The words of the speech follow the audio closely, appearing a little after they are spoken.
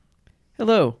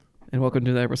Hello, and welcome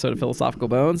to the episode of Philosophical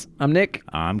Bones. I'm Nick,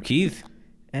 I'm Keith.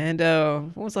 and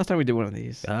when was the last time we did one of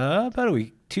these? About a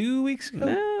week, 2 weeks ago.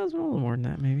 Nah, it was a little more than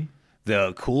that, maybe.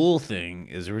 The cool thing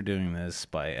is we're doing this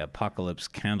by Apocalypse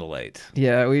Candlelight.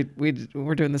 Yeah,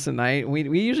 we're doing this at night. We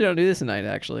usually don't do this at night,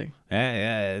 actually.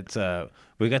 Yeah. It's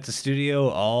we got the studio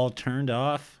all turned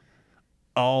off.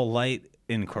 All light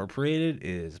incorporated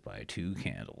is by 2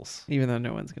 candles. Even though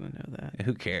no one's gonna know that.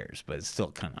 Who cares? But it's still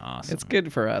kind of awesome. It's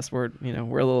good for us. We're a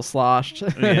little sloshed.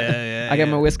 Yeah. I got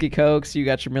my whiskey cokes. You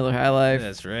got your Miller High Life.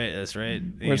 That's right.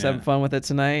 We're just having fun with it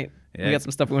tonight. Yeah. We got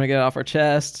some stuff we want to get off our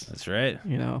chest. That's right.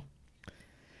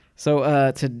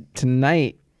 So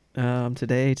tonight, whenever.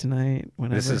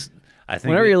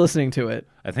 Whenever you're listening to it.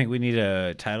 I think we need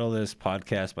to title this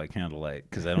podcast by candlelight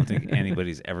because I don't think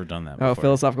anybody's ever done that before. Oh,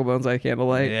 Philosophical Bones by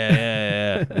Candlelight.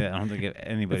 Yeah. I don't think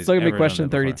anybody's. It's still gonna ever be question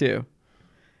done that before. 32.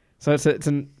 So it's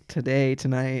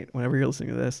tonight, whenever you're listening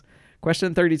to this,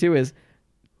 question 32 is: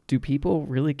 do people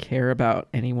really care about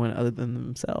anyone other than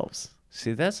themselves?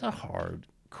 See, that's a hard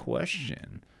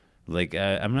question. Like,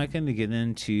 I'm not going to get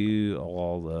into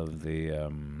all of the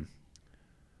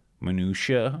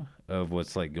minutia of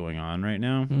what's like going on right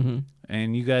now. Mm-hmm.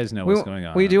 And you guys know what's going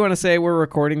on. We do want to say we're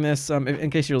recording this in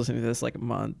case you're listening to this like a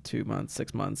month, 2 months,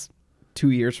 6 months,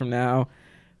 2 years from now.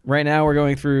 Right now we're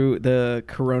going through the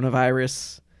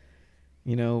coronavirus,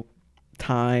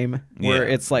 time where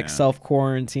it's like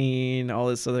self-quarantine, all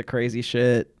this other crazy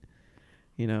shit,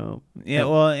 Yeah,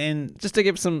 well, and just to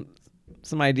give some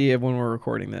idea of when we're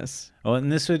recording this. Oh, and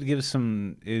this would give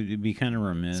it would be kind of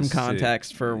remiss. Some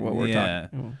context for what we're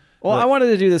talking. Well, But I wanted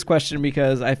to do this question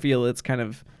because I feel it's kind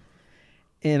of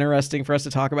interesting for us to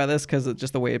talk about this because it's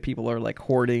just the way people are like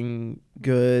hoarding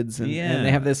goods and they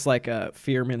have this like a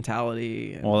fear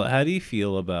mentality. Well, how do you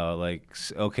feel about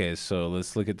okay, so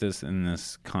let's look at this in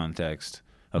this context.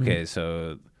 Okay,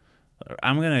 so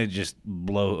I'm going to just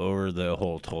blow over the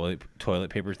whole toilet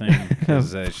paper thing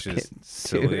because that's just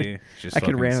silly. I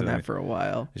could rant on that for a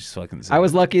while. It's just fucking silly. I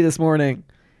was lucky this morning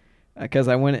because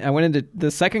I went into the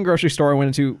second grocery store I went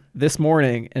into this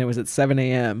morning and it was at 7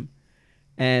 a.m.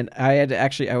 And I had to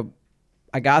actually,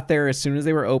 I got there as soon as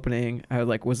they were opening. I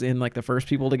was in the first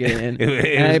people to get in,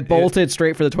 I bolted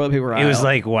straight for the toilet paper aisle. It was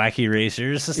like Wacky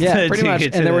Racers. Yeah, pretty much.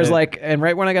 And there was and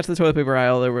right when I got to the toilet paper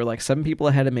aisle, there were 7 people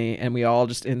ahead of me, and we all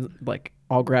just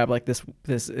all grabbed this.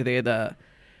 They had a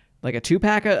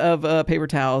 2-pack of paper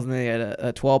towels, and they had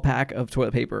a 12-pack of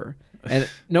toilet paper, and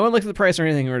no one looked at the price or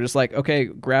anything. We were just like, okay,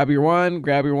 grab your one,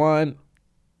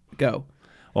 go.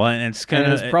 Well, and it's kind of,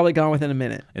 it was probably gone within a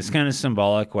minute. It's kind of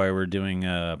symbolic why we're doing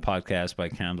a podcast by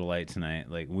candlelight tonight.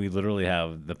 Like, we literally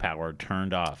have the power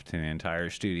turned off to the entire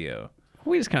studio.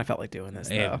 We just kind of felt like doing this,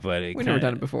 though. But we've never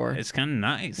done it before. It's kind of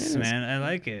nice, man. I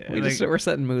like it. We're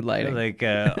setting mood lighting.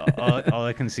 All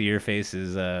I can see your face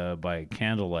is by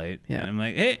candlelight. Yeah. And I'm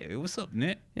like, hey, what's up,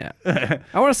 Nick? Yeah.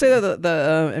 I want to say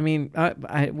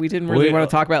that we didn't really want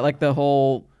to talk about this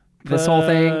whole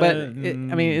thing, but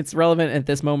it's relevant at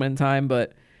this moment in time,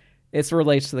 but it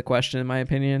relates to the question, in my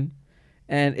opinion.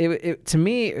 And it to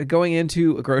me, going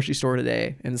into a grocery store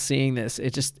today and seeing this,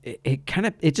 it just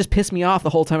pissed me off the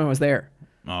whole time I was there.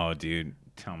 Oh, dude,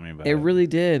 tell me about it. It really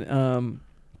did.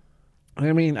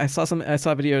 I saw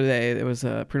a video today that was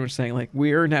pretty much saying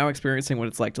we're now experiencing what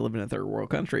it's like to live in a third world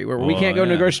country where we can't go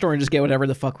to a grocery store and just get whatever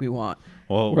the fuck we want.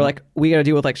 Well, we're we got to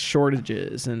deal with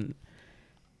shortages and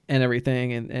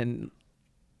everything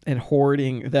and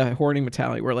hoarding, the hoarding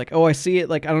mentality. We're I see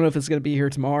it. I don't know if it's going to be here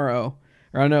tomorrow,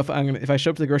 or I don't know if I show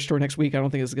up to the grocery store next week, I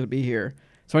don't think it's going to be here.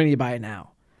 So I need to buy it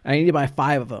now. I need to buy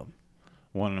 5 of them.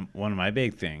 One of my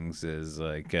big things is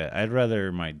I'd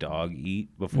rather my dog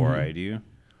eat before I do.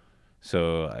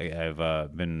 So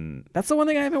I've been. That's the one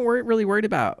thing I haven't really worried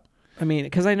about. I mean,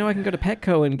 because I know I can go to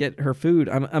Petco and get her food.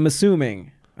 I'm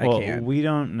assuming I can. We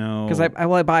don't know because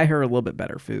I buy her a little bit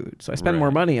better food, so I spend more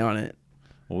money on it.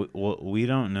 We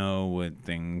don't know what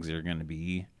things are going to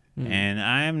be. And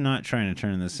I'm not trying to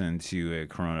turn this into a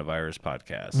coronavirus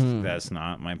podcast. That's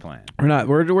not my plan. We're not.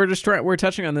 We're just we're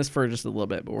touching on this for just a little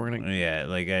bit, but we're gonna. Yeah,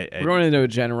 we're going into a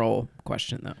general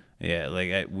question though. Yeah,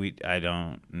 I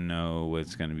don't know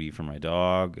what's going to be for my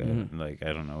dog. I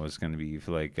don't know what's going to be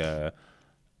for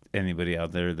anybody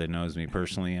out there that knows me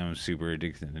personally. I'm super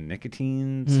addicted to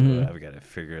nicotine, so I've got to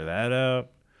figure that out.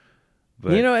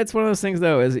 But it's one of those things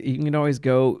though, is you can always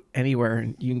go anywhere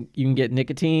and you can get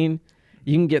nicotine,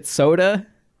 you can get soda,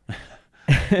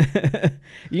 you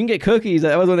can get cookies.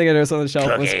 That was one thing I noticed on the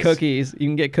shelf was cookies. You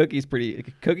can get cookies,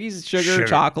 cookies, sugar,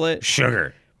 chocolate,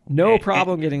 no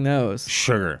problem getting those.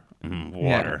 Sugar,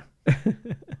 water.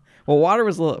 Well, water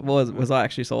was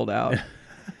actually sold out.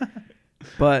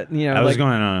 But you know, I was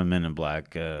going on a Men in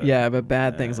Black. Yeah, but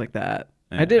bad things like that.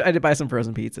 Yeah. I did buy some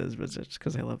frozen pizzas, but just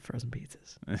because I love frozen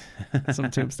pizzas.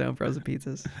 Some Tombstone frozen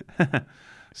pizzas.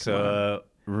 So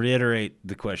reiterate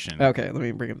the question. Okay, let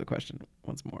me bring up the question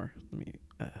once more. Let me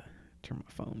turn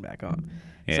my phone back on.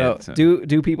 Yeah, so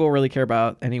do people really care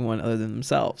about anyone other than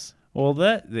themselves? Well,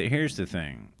 here's the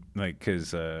thing. Like,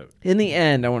 because in the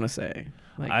end, I want to say,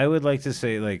 like, I would like to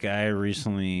say, like, I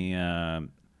recently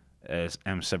am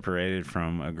separated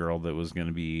from a girl that was going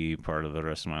to be part of the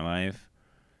rest of my life.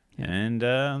 And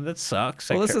that sucks.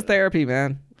 Well, this is therapy,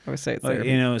 man. I always say it's therapy.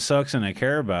 You know, it sucks, and I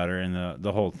care about her. And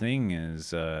the whole thing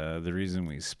is the reason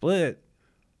we split.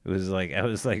 It was like I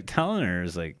was like telling her,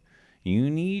 is like,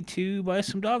 you need to buy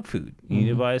some dog food. You need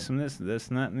to buy some this,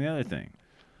 and that, and the other thing.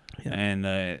 Yeah.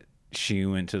 And she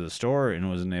went to the store and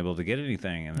wasn't able to get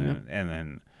anything, and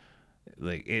then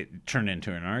like it turned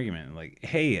into an argument. Like,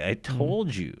 hey, I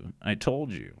told you.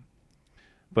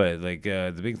 But like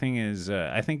the big thing is,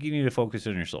 I think you need to focus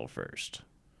on yourself first.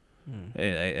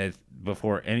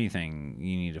 Before anything,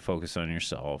 you need to focus on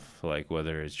yourself. Like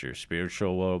whether it's your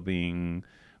spiritual well-being,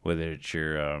 whether it's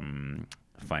your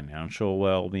financial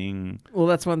well-being. Well,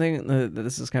 that's one thing that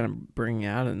this is kind of bringing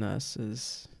out in us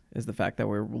is the fact that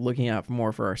we're looking out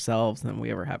more for ourselves than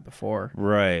we ever have before.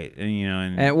 Right, and you know,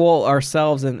 and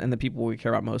ourselves and the people we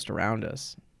care about most around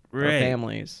us, right. Our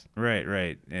families,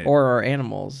 right, or our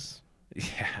animals.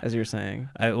 Yeah, as you're saying.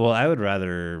 I would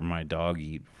rather my dog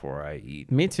eat before I eat.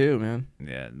 Me too, man.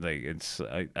 Yeah, like it's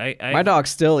my dog's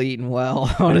still eating well,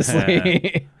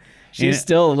 honestly. She's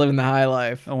still living the high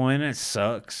life. When it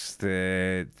sucks,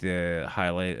 the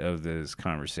highlight of this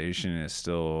conversation is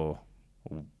still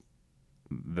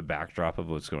the backdrop of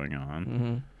what's going on.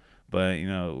 Mm-hmm. But you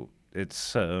know,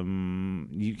 it's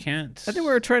you can't. I think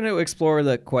we were trying to explore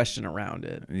the question around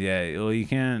it. Yeah, well, you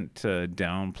can't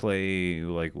downplay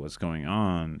like what's going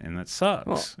on, and that sucks.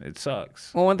 Well, it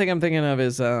sucks. Well, one thing I'm thinking of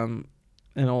is an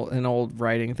old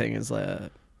writing thing is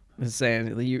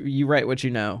saying you write what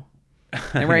you know,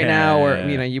 and right now or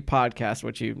you podcast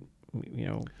what you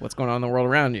what's going on in the world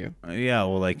around you. Yeah,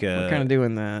 well, like we're kind of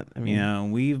doing that. I mean,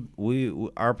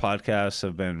 our podcasts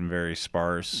have been very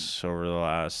sparse over the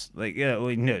last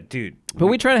dude. But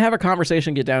we try to have a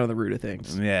conversation, get down to the root of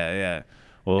things. Yeah.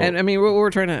 Well, and I mean, what we're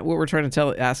trying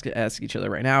to ask each other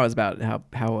right now is about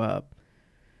how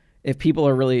if people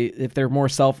are really, if they're more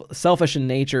selfish in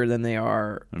nature than they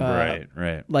are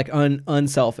right like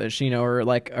unselfish,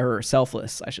 or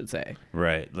selfless, I should say.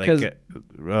 Right. Like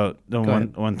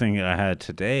one thing I had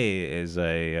today is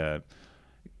I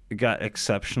got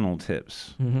exceptional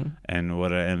tips, and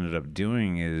what I ended up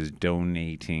doing is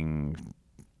donating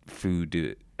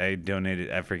food. I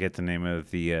forget the name of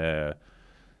the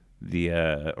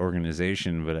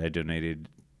organization, but I donated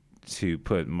to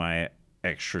put my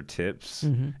extra tips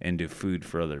into food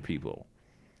for other people.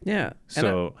 Yeah.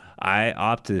 So I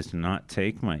opted to not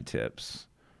take my tips.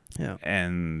 Yeah.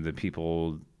 And the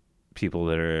people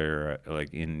that are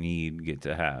like in need get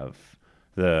to have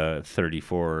the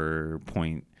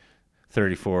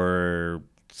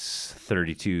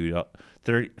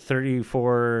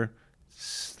 34.32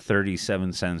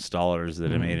 37 cents dollars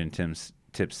that I made in tips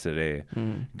today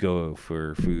go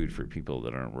for food for people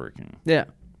that aren't working. Yeah.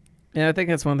 And I think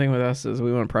that's one thing with us is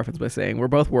we want to preface by saying we're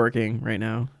both working right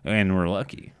now. And we're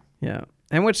lucky. Yeah.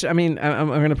 And which, I mean, I'm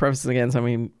going to preface it again. So, I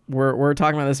mean, we're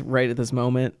talking about this right at this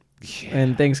moment. Yeah.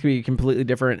 And things could be completely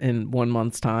different in 1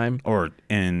 month's time. Or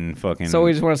in fucking... So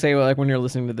we just want to say, like, when you're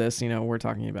listening to this, we're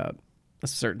talking about a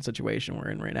certain situation we're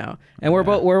in right now. And we're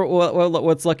both...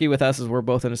 what's lucky with us is we're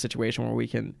both in a situation where we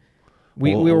can...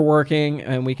 We were working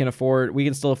and we can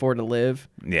still afford to live.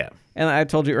 Yeah. And I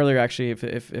told you earlier, actually, if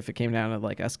it came down to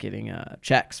like us getting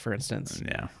checks, for instance,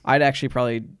 I'd actually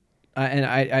probably,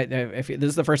 if this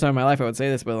is the first time in my life I would say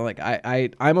this, but like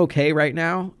I'm okay right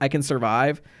now. I can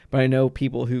survive, but I know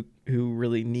people who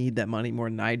really need that money more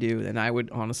than I do, and I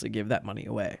would honestly give that money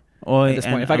away. Well, at this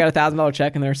point, if I got a $1,000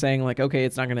 check and they're saying like, okay,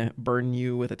 it's not going to burden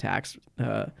you with a tax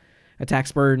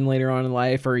burden later on in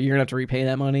life, or you're gonna have to repay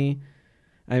that money.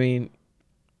 I mean,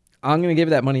 I'm going to give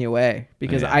that money away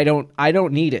because I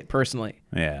don't need it personally.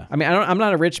 Yeah. I mean, I'm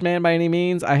not a rich man by any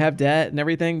means. I have debt and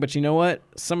everything, but you know what?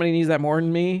 Somebody needs that more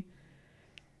than me.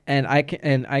 And I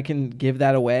can give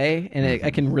that away, and I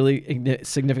can really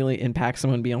significantly impact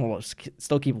someone being able to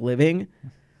still keep living.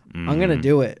 I'm going to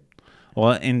do it.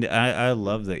 Well, and I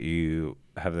love that you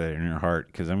have that in your heart,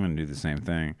 because I'm going to do the same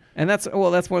thing. And that's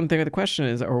one thing of the question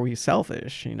is, are we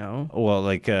selfish, Well,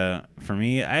 like for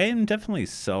me, I am definitely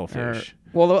selfish.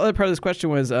 Well, the other part of this question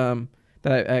was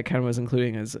that I kind of was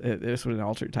including as this was an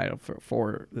altered title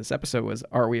for this episode was,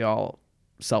 are we all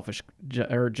selfish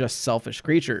or just selfish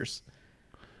creatures.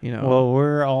 You know. Well,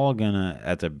 we're all gonna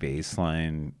at the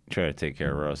baseline try to take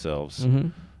care of ourselves. Mm-hmm.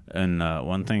 And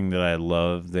one thing that I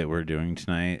love that we're doing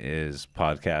tonight is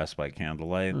podcast by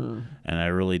candlelight, and I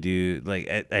really do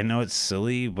like. I know it's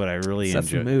silly, but I really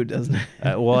Sets enjoy. the mood, doesn't it?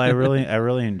 Well, I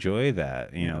really enjoy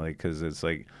that. You know, like because it's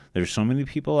like there's so many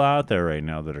people out there right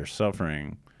now that are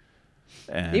suffering,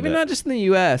 and Even not just in the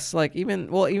U.S. Like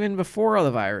even before all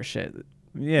the virus shit.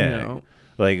 yeah. You know?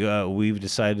 Like we've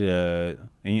decided,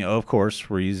 and, you know, of course,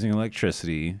 we're using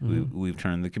electricity. We've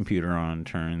turned the computer on,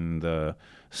 turned the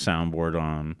soundboard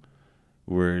on.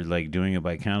 We're like doing it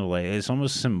by candlelight. It's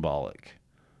almost symbolic.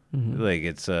 Like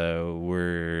it's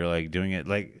we're like doing it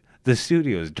like the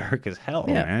studio is dark as hell,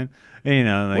 man. And, you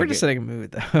know, like, we're just setting a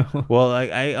mood though. Well,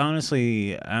 like I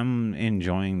honestly, I'm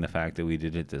enjoying the fact that we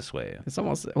did it this way. It's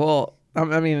almost it is a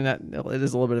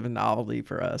little bit of a novelty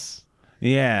for us.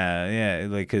 Yeah,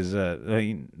 like because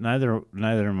like,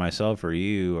 neither myself or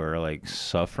you are like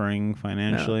suffering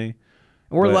financially.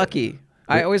 No. We're lucky.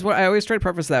 I always try to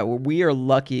preface that we are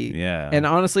lucky. Yeah. And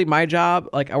honestly, my job,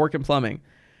 like I work in plumbing,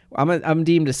 I'm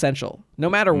deemed essential. No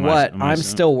matter what, I'm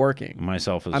still working.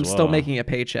 Myself as well. I'm still making a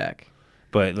paycheck.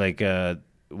 But like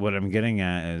what I'm getting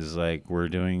at is like we're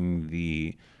doing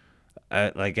the,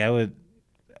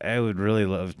 I would really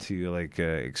love to like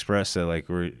express that like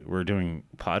we're doing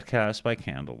podcasts by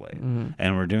candlelight,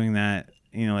 and we're doing that.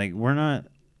 You know, like we're not,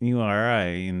 you or I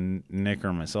and Nick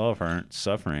or myself aren't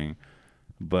suffering,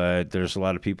 but there's a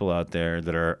lot of people out there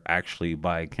that are actually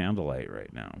by candlelight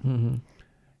right now. You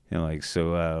know, like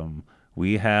so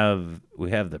we have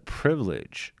the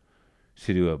privilege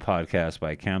to do a podcast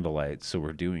by candlelight, so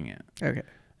we're doing it. Okay.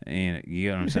 And you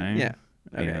know what I'm saying? Yeah.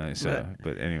 Okay. You know, so,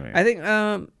 but anyway, I think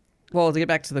well, to get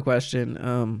back to the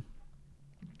question,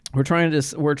 we're trying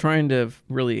to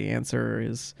really answer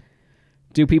is,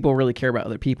 do people really care about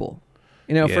other people?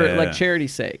 You know, for like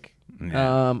charity's sake.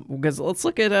 Yeah. Because let's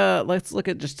look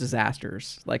at just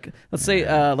disasters. Like let's say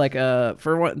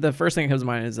the first thing that comes to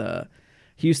mind is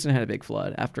Houston had a big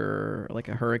flood after like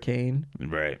a hurricane.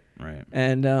 Right.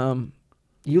 And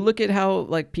you look at how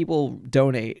like people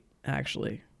donate.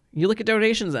 Actually, you look at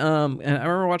donations. And I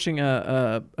remember watching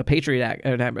a Patriot Act,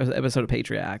 an episode of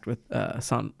Patriot Act with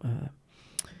Hassan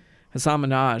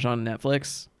Minhaj on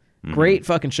Netflix. Great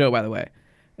fucking show, by the way.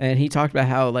 And he talked about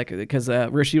how like because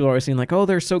rich people are always saying like, oh,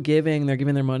 they're so giving, they're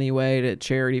giving their money away to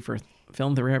charity for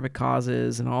philanthropic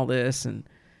causes and all this, and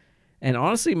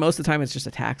honestly, most of the time it's just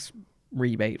a tax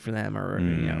rebate for them or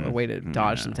you know, a way to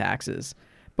dodge some taxes.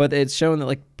 But it's shown that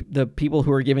like the people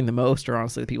who are giving the most are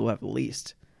honestly the people who have the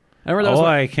least. I remember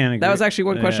I can't agree. That was actually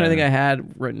one question I think I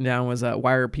had written down was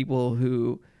why are people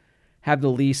who have the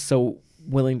least so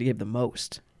willing to give the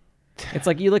most? It's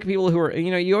like you look at people who are, you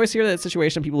know, you always hear that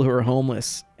situation, people who are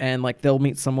homeless and like they'll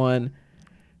meet someone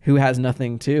who has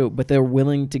nothing too, but they're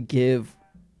willing to give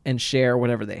and share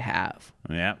whatever they have.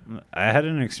 Yeah. I had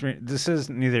an experience. This is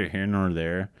neither here nor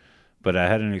there, but I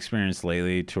had an experience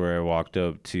lately to where I walked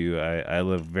up to, I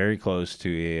live very close to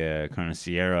a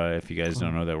carniceria. If you guys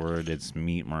don't know that word, it's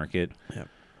meat market. Yep.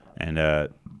 And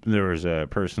there was a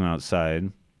person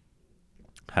outside,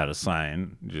 had a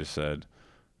sign, just said,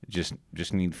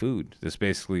 just need food. That's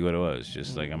basically what it was.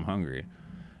 Just like, I'm hungry.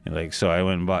 And like, so I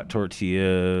went and bought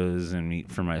tortillas and meat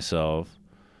for myself.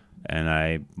 And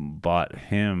I bought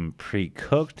him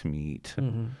pre-cooked meat.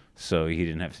 So he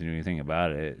didn't have to do anything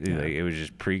about it. Yeah. Like, it was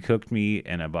just pre-cooked meat,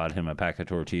 and I bought him a pack of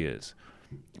tortillas.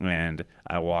 And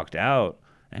I walked out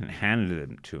and handed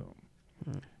them to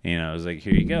him. You know, I was like,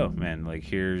 here you go, man. Like,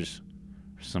 here's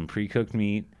some pre-cooked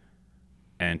meat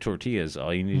and tortillas.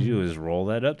 All you need to do is roll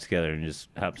that up together and just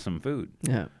have some food.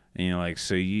 Yeah. And, you know, like,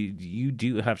 so you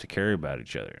do have to care about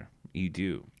each other. You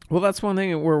do. Well, that's one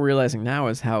thing that we're realizing now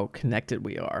is how connected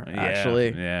we are, actually,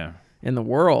 in the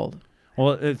world.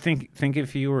 Well, think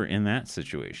if you were in that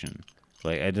situation.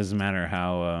 Like, it doesn't matter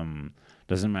how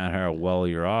well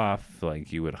you're off.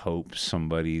 Like, you would hope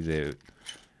somebody that,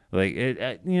 like,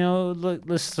 you know,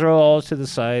 let's throw all to the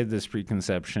side this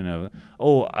preconception of,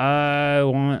 oh,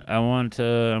 I'm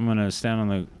gonna stand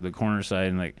on the corner side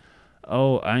and like,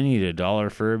 oh, I need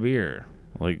 $1 for a beer.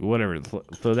 Like, whatever,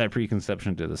 throw that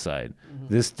preconception to the side.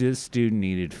 This dude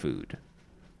needed food.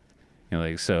 You know,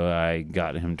 like, so I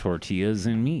got him tortillas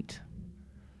and meat.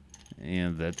 You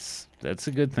know, that's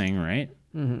a good thing, right?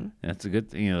 That's a good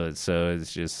thing. You know, so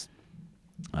it's just,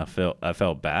 I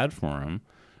felt bad for him.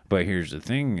 But here's the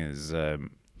thing: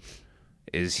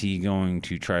 is he going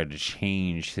to try to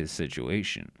change his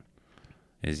situation?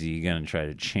 Is he going to try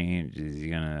to change? Is he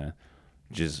going to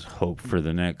just hope for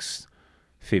the next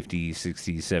 50,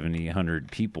 60, 70,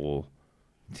 100 people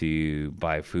to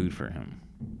buy food for him?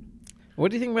 What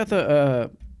do you think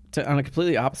about on a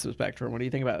completely opposite spectrum? What do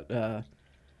you think about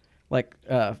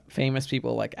famous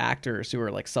people, like actors who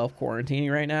are like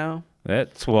self-quarantining right now?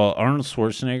 Arnold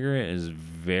Schwarzenegger is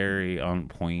very on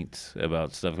point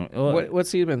about stuff.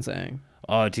 What's he been saying?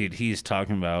 Oh, dude, he's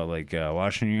talking about like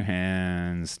washing your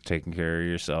hands, taking care of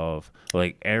yourself.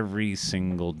 Like every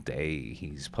single day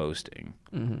he's posting.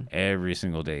 Mm-hmm. Every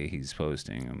single day he's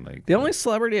posting. And like the only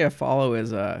celebrity I follow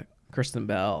is Kristen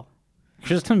Bell.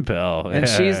 Kristen Bell, and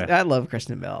I love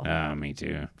Kristen Bell. Me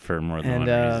too, for more than one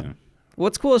reason.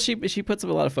 What's cool is she puts up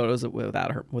a lot of photos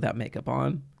without makeup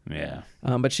on. Yeah.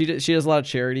 But she does a lot of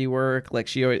charity work. Like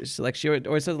she always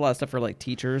does a lot of stuff for like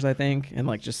teachers, I think, and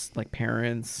like just like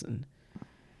parents. And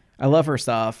I love her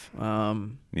stuff.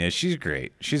 Yeah, she's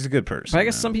great. She's a good person. But I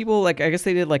guess some people they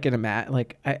did like in I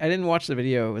didn't watch the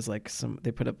video. It was like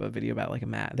they put up a video about like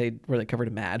where they covered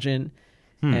Imagine.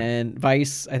 And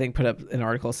Vice, I think, put up an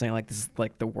article saying like this is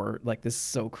like the word, like this is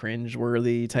so cringe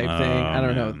worthy type thing. I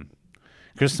don't know.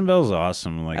 Kristen Bell's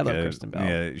awesome. Like I love Kristen Bell.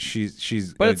 Yeah,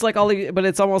 she's. But it's like but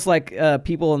it's almost like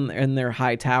people in their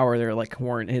high tower. They're like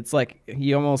quarantined. It's like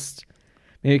you almost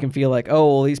maybe can feel like,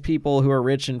 oh, well, these people who are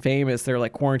rich and famous, they're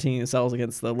like quarantining themselves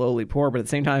against the lowly poor. But at the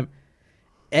same time,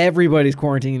 everybody's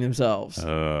quarantining themselves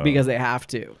because they have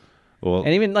to. Well,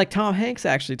 and even like Tom Hanks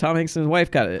and his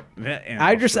wife got it.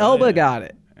 Yeah, Idris Elba got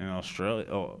it. In Australia.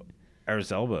 Oh,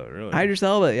 Idris Elba, really? Idris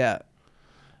Elba, yeah.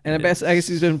 And I guess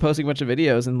he's been posting a bunch of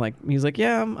videos and like he's like,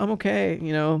 yeah, I'm okay,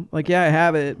 you know, like yeah, I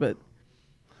have it, but.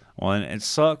 Well, and it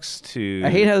sucks to.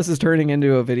 I hate how this is turning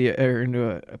into a video or into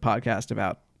a podcast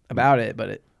about it,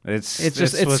 but it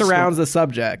surrounds the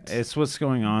subject. It's what's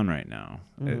going on right now.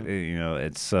 Mm-hmm.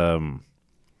 It's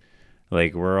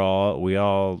like we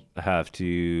all have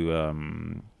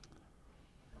to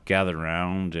gather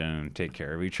around and take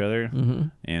care of each other, mm-hmm.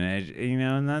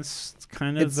 And that's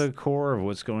kind of the core of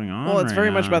what's going on. Well, it's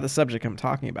very much about the subject I'm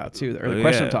talking about too, or the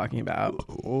question I'm talking about.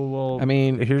 Well, I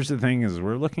mean, here's the thing: is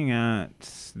we're looking at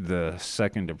the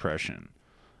second depression,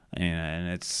 and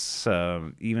it's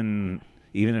even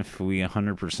if we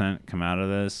 100% come out of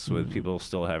this with mm-hmm. people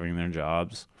still having their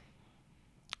jobs,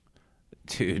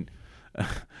 dude.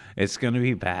 It's going to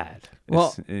be bad.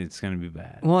 Well, it's going to be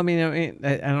bad. Well, I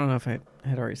don't know if I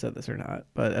had already said this or not,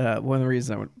 but one of the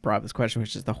reasons I brought up this question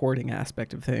was just the hoarding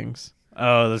aspect of things.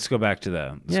 Oh, let's go back to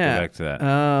that. Go back to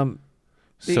that.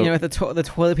 The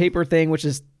toilet paper thing, which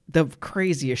is the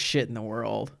craziest shit in the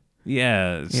world.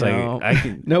 Yeah, it's I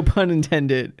can. No pun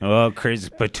intended. Oh, crazy,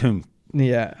 patum.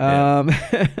 Yeah.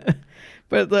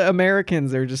 But the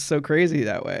Americans are just so crazy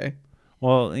that way.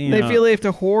 Well, they feel they have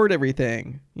to hoard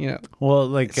everything, Well,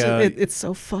 like it's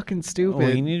so fucking stupid.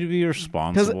 Well, you need to be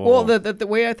responsible. Well, the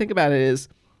way I think about it is,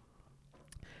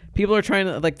 people are trying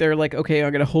to they're like, okay,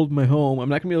 I'm gonna hold my home. I'm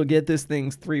not gonna be able to get this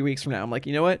thing 3 weeks from now. I'm like,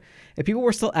 you know what? If people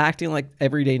were still acting like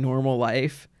everyday normal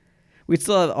life, we'd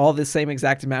still have all the same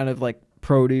exact amount of like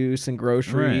produce and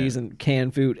groceries and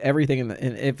canned food, everything.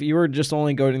 And if you were just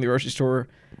only going to the grocery store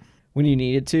when you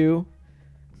needed to,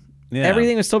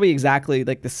 everything would still be exactly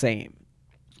like the same.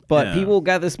 But people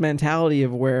got this mentality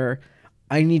of where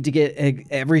I need to get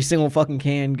every single fucking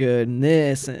canned good and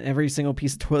this and every single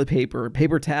piece of toilet paper,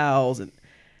 paper towels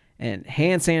and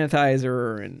hand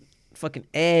sanitizer and fucking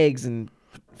eggs and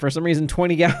for some reason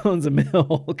 20 gallons of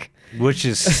milk. Which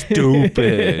is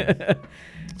stupid.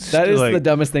 That is the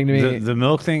dumbest thing to me. The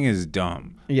milk thing is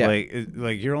dumb. Yeah.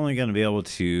 Like you're only going to be able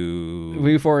to...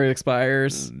 Before it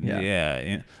expires.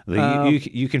 Yeah.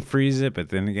 You can freeze it, but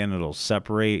then again, it'll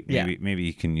separate. Maybe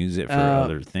you can use it for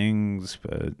other things,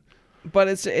 but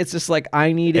it's just like,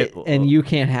 I need it and you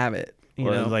can't have it. You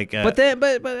know? Like, but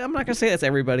I'm not going to say that's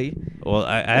everybody. Well,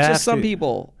 it's just some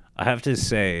people. I have to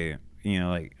say,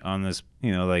 like on this,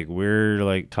 like we're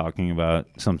like talking about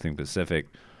something specific,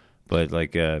 but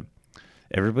like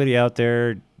everybody out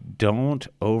there, don't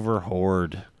over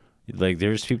hoard. Like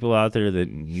there's people out there that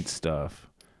need stuff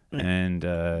and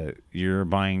you're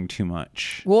buying too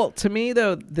much. Well, to me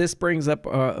though, this brings up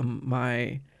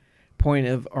my point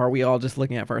of, are we all just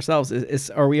looking out for ourselves?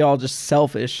 Are we all just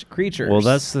selfish creatures? Well,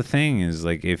 that's the thing is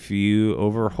like, if you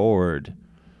over hoard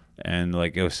and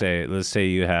like let's say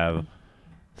you have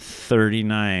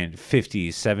 39,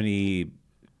 50, 70,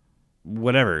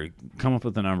 whatever, come up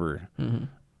with a number. Mm-hmm.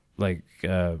 Like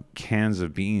cans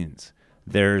of beans,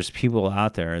 there's people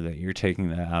out there that you're taking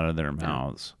that out of their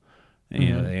mouths.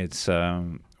 Mm-hmm. It's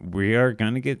we are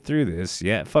gonna get through this.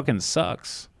 Yeah, it fucking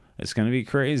sucks. It's gonna be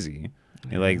crazy.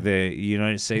 Like the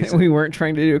United States. We weren't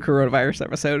trying to do a coronavirus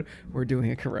episode. We're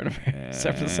doing a coronavirus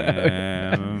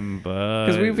episode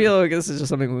because we feel like this is just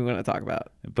something we want to talk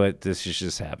about. But this is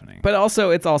just happening. But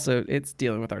also it's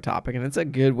dealing with our topic, and it's a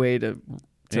good way to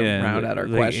round out our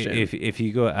question. If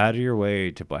you go out of your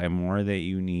way to buy more that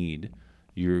you need,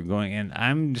 you're going, and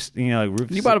I'm just,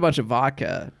 like, you bought a bunch of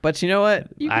vodka, but you know what?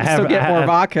 You can still get more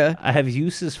vodka. I have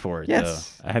uses for it.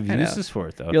 Yes, though. I have uses for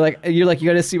it though. You're like, you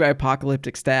got to see my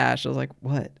apocalyptic stash. I was like,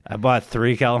 what? I bought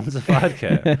 3 gallons of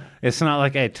vodka. It's not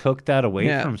like I took that away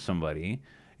from somebody.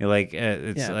 Like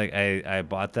it's like I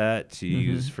bought that to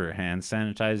use for hand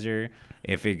sanitizer.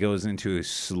 If it goes into a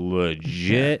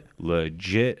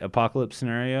legit apocalypse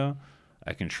scenario,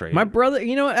 I can trade. My brother,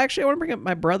 actually, I want to bring up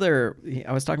my brother.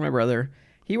 I was talking to my brother.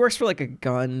 He works for like a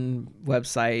gun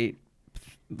website,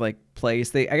 like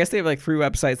place. I guess they have like 3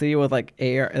 websites. They deal with like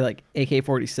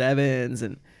AK-47s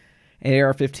and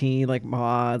AR-15 like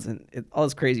mods and all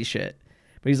this crazy shit.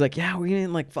 But he's like, yeah, we're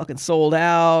getting like fucking sold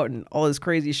out and all this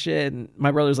crazy shit. And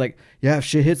my brother's like, yeah, if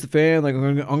shit hits the fan, like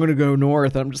I'm gonna go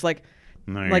north. And I'm just like,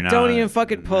 don't even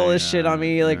fucking pull this shit on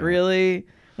me. Like, really?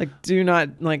 Like, do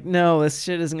not, like, no, this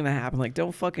shit isn't gonna happen. Like,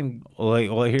 don't fucking,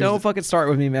 don't fucking start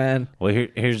with me, man. Well,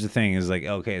 here's the thing: is like,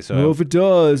 okay, so if it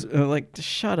does, like, just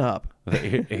shut up.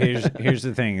 Here's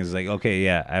the thing: is like, okay,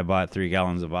 yeah, I bought 3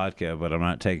 gallons of vodka, but I'm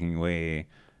not taking away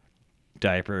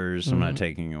diapers. I'm not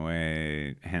taking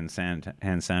away hand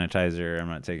sanitizer. I'm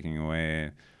not taking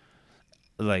away,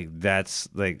 like, that's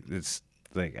like, it's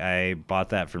like I bought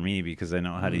that for me because I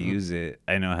know how to use it.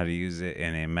 I know how to use it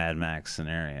in a Mad Max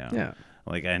scenario. Yeah.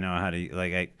 Like, I know how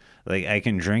to, I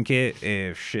can drink it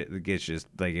if shit gets just,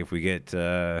 like, if we get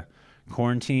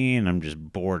quarantine, I'm just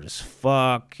bored as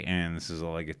fuck, and this is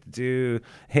all I get to do.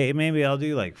 Hey, maybe I'll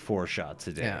do, like, 4 shots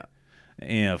a day.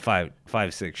 Yeah.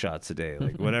 5, 6 shots a day.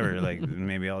 Like, whatever. Like,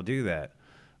 maybe I'll do that.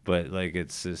 But, like,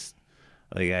 it's just,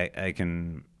 like, I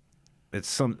can, it's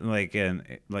something, like,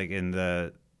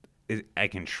 I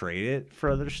can trade it for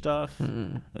other stuff.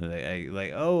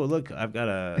 Oh, look, I've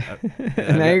got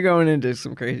now you're going into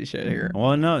some crazy shit here.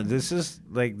 Well, no, this is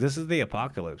the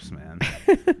apocalypse, man.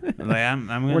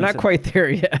 Like, we're not quite there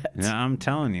yet. No, I'm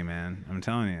telling you, man. I'm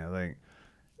telling you, like,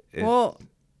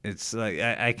 it's like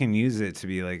I can use it to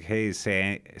be like, hey,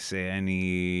 say I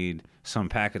need some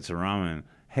packets of ramen.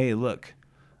 Hey, look,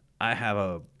 I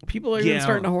have people are even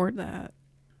starting to hoard that.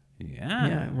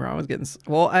 Yeah, ramen's getting.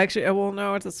 Well, actually,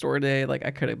 no, it's a store day. Like,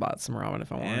 I could have bought some ramen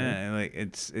if I wanted. Yeah, like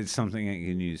it's something I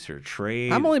can use for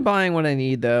trade. I'm only buying what I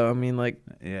need, though. I mean, like,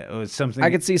 it's something I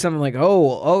could see something like,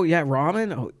 oh yeah,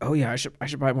 ramen. Oh yeah, I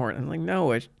should buy more. And I'm like,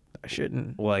 no, I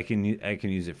shouldn't. Well, I can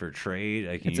use it for trade.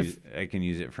 I can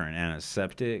use it for an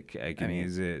antiseptic. I can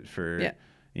use it for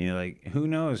like, who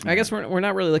knows, man? I guess we're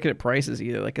not really looking at prices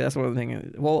either. Like, that's one of the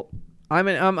things. Well,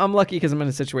 I'm lucky because I'm in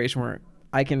a situation where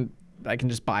I can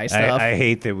just buy stuff. I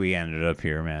hate that we ended up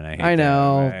here, man. I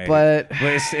know, but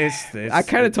it's I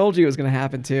kind of told you it was going to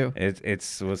happen too.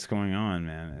 It's what's going on,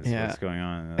 man. It's what's going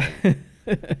on. Like,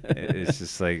 it's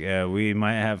just like, we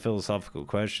might have philosophical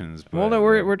questions. But, well, no,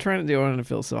 we're trying to do it on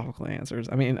philosophical answers.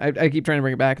 I mean, I keep trying to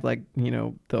bring it back. Like,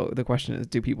 the question is,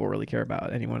 do people really care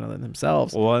about anyone other than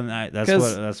themselves? Well, and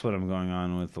that's what I'm going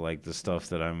on with, like, the stuff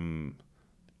that I'm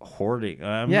hoarding.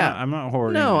 I'm not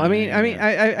hoarding. No, I mean,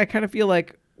 I kind of feel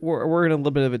like we're in a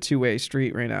little bit of a two-way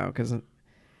street right now, because,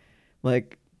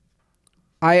 like,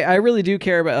 I really do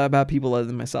care about people other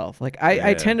than myself. Like,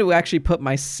 I tend to actually put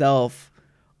myself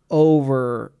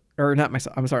over, or not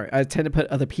myself. I'm sorry. I tend to put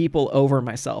other people over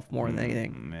myself more than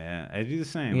anything. Yeah, I do the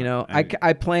same.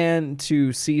 I plan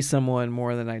to see someone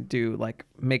more than I do like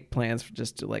make plans for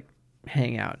just to like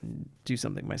hang out and do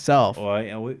something myself.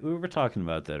 Well, we were talking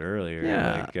about that earlier.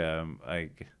 Yeah.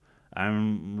 Like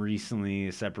I'm recently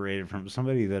separated from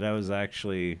somebody that I was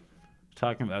actually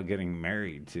talking about getting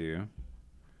married to.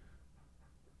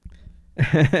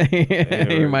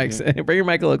 Bring your mic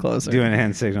a little closer. Doing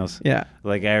hand signals. Yeah.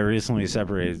 Like, I recently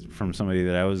separated from somebody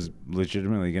that I was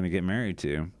legitimately going to get married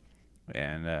to,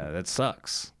 and that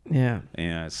sucks. Yeah.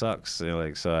 It sucks. So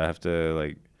I have to,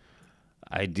 like,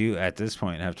 I do at this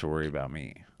point have to worry about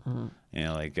me. Mm-hmm.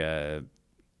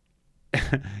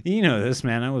 This,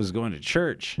 man. I was going to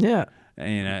church. Yeah.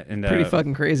 And pretty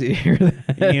fucking crazy to hear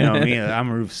that. Me,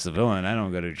 I'm Rufus the villain. I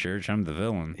don't go to church. I'm the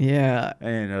villain. Yeah.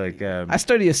 And I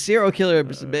study a serial killer,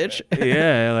 bitch.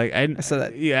 Yeah, like I said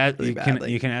that. Yeah,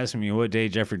 you can ask me what day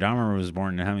Jeffrey Dahmer was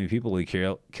born and how many people he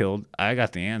killed. I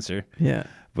got the answer. Yeah.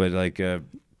 But like, I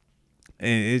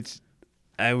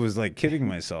was like kidding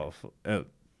myself.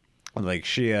 Like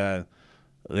I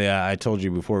told you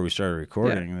before we started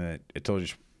recording that I told you.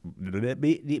 All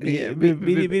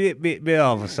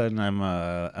of a sudden I'm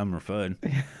Rafud.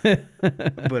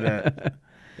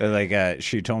 But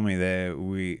she told me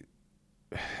that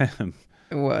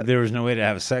what? There was no way to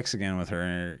have sex again with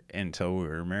her until we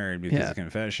were married because of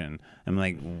confession. I'm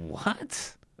like,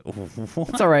 what?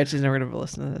 It's all right. She's never gonna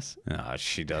listen to this. No,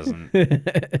 she doesn't. But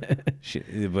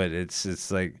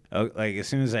it's like as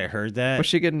soon as I heard that, Was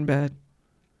she good in bed?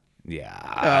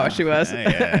 yeah. Oh, she was.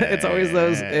 Yeah, It's always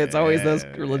those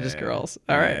religious girls.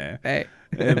 All right. yeah. Hey.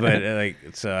 But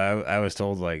so I was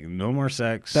told like no more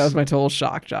sex. That was my total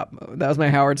shock job moment. That was my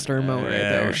Howard Stern moment right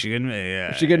there. Was she good? Yeah.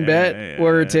 Was she good in bed?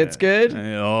 Were her tits good?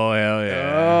 Oh hell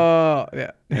yeah. Oh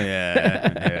yeah.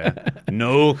 Yeah.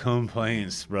 No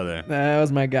complaints, brother. That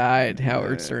was my guy,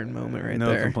 Howard Stern moment right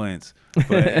there. No complaints.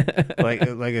 But like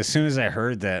as soon as I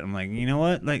heard that, I'm like, you know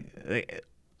what? Like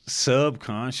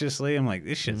subconsciously, I'm like,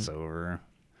 this shit's over.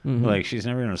 Mm-hmm. Like she's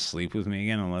never gonna sleep with me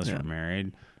again unless we're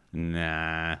married.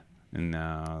 Nah.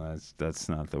 No, that's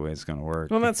not the way it's gonna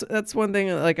work. Well, that's one thing.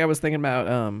 Like I was thinking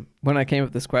about when I came up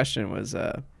with this question was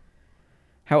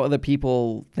how other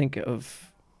people think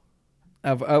of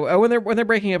when they're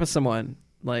breaking up with someone.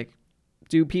 Like,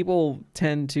 do people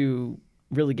tend to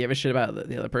really give a shit about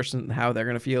the other person, how they're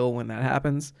gonna feel when that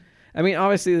happens? I mean,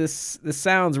 obviously this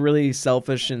sounds really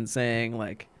selfish in saying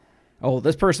like, oh,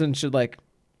 this person should like,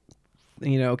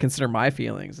 consider my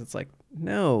feelings. It's like,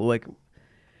 no, like.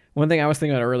 One thing I was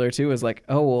thinking about earlier too is like,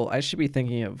 oh well, I should be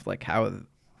thinking of like how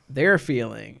they're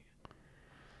feeling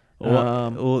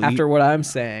after what I'm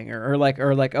saying, or like,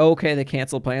 oh, okay, they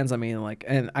cancel plans. I mean, like,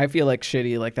 and I feel like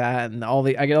shitty like that, and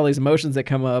I get all these emotions that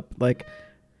come up, like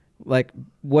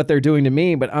what they're doing to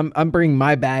me, but I'm bringing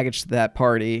my baggage to that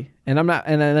party, and I'm not,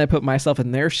 and then I put myself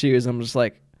in their shoes. I'm just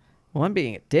like, well, I'm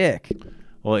being a dick.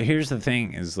 Well, here's the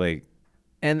thing: is like,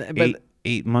 but.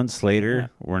 8 months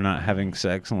later, we're not having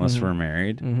sex unless we're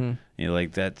married. Mm-hmm.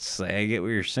 Like that's. I get what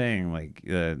you're saying. Like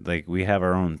we have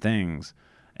our own things,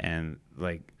 and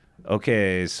like,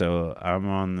 okay, so I'm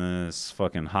on this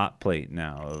fucking hot plate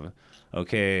now. Of,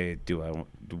 okay, do I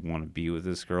want to be with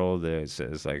this girl that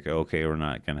says like, okay, we're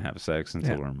not gonna have sex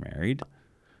until we're married?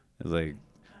 Like,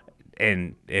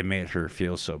 and it made her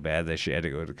feel so bad that she had to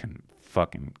go to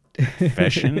fucking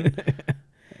confession,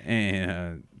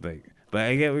 and like. But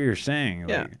I get what you're saying.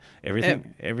 Like,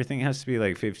 everything has to be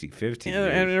like 50-50.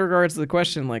 And in regards to the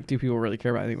question, like, do people really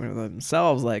care about anything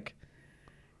themselves? Like,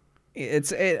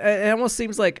 it almost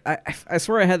seems like I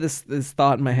swear I had this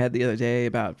thought in my head the other day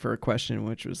for a question,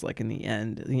 which was like, in the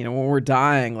end, when we're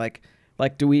dying, like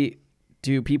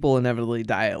do people inevitably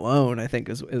die alone? I think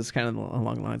is kind of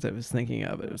along the lines I was thinking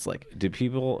of. It was like, do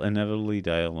people inevitably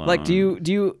die alone? Like, do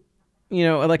you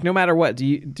like no matter what, do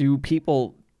you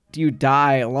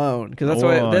die alone? Because that's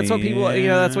what people,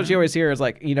 that's what you always hear is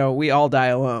like, we all die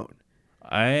alone.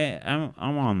 I'm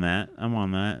on that.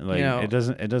 Like, it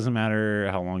doesn't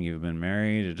matter how long you've been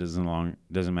married. It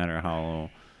doesn't matter how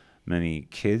many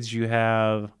kids you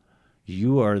have.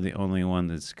 You are the only one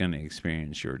that's going to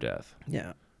experience your death.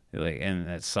 Yeah. Like, and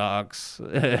that sucks.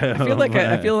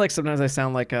 I feel like sometimes I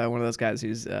sound like one of those guys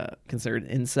who's considered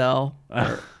incel.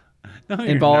 No,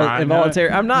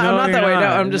 involuntary. I'm not that way. No,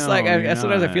 I'm just like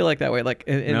sometimes not. I feel like that way. Like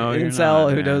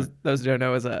incel, those who don't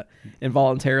know, is a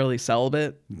involuntarily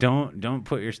celibate. Don't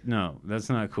put your that's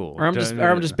not cool. Or I'm just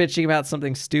bitching about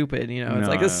something stupid. It's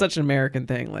like this is such an American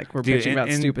thing. Like we're bitching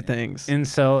about stupid things.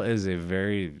 Incel is a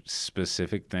very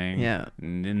specific thing. Yeah.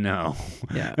 No.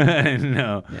 Yeah.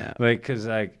 No. Yeah. Like, cause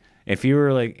like if you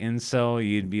were like incel,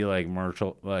 you'd be like Mark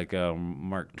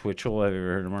Twitchell. Have you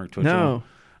ever heard of Mark Twitchell? No.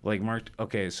 Like Mark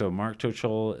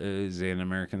Twitchell is an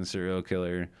American serial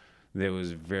killer that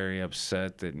was very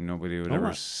upset that nobody would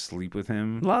ever sleep with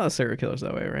him. A lot of serial killers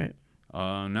that way, right?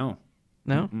 No.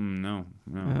 No? No.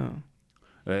 Oh.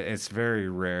 It's very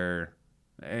rare.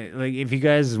 Like, if you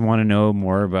guys want to know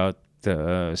more about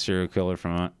the serial killer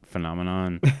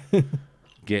phenomenon,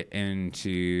 get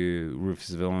into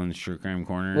Rufus Villain's True Crime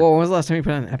Corner. Well, when was the last time you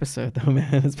put on an episode, though,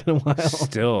 man? It's been a while.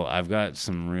 Still, I've got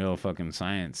some real fucking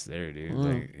science there, dude.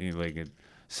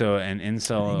 So an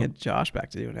incel. Get Josh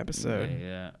back to do an episode.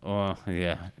 Yeah. Well,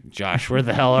 yeah. Josh, where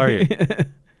the hell are you?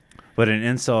 But an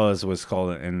incel is what's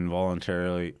called an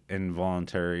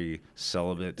involuntary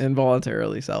celibate.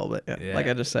 Involuntarily celibate, yeah. Like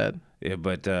I just said. Yeah,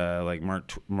 but like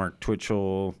Mark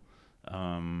Twitchell,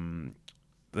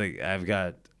 like I've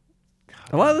got.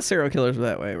 A lot of the serial killers are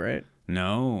that way, right?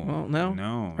 No. Well, no.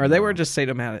 No. Or they were just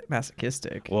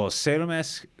sadomasochistic. Well,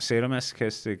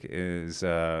 sadomasochistic is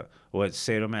what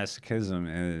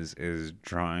sadomasochism is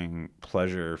drawing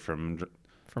pleasure from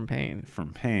pain.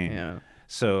 From pain. Yeah.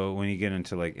 So when you get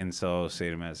into like incel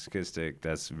sadomasochistic,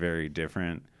 that's very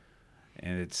different.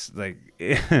 And it's like,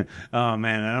 oh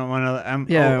man, I don't want to.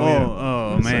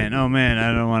 Oh man,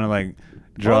 I don't want to like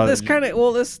draw.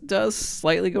 Well, this does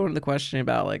slightly go into the question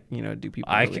about like, do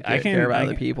people really care about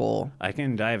other people? I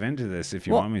can dive into this if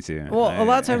you want me to. Well, a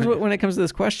lot of times when it comes to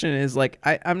this question is like,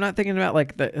 I'm not thinking about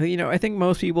like I think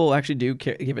most people actually do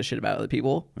give a shit about other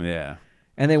people. Yeah.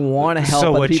 And they want to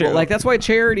help other people. Like that's why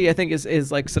charity, I think,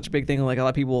 is like such a big thing. Like a lot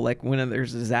of people, like when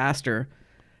there's a disaster,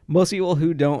 most people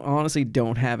who honestly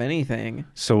don't have anything.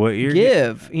 So what you're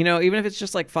give, even if it's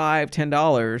just like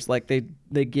 $5-10, like they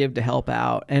give to help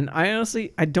out. And I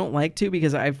honestly, I don't like to,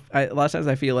 because a lot of times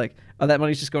I feel like, oh, that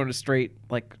money's just going to straight,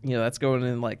 like, that's going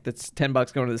in, like, that's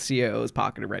 $10 going to the CEO's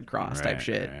pocket of Red Cross type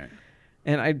shit. Right.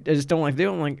 And I just don't like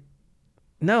doing. I'm like,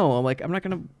 no, I'm like, I'm not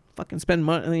gonna fucking spend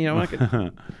money. I'm not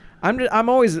gonna. I'm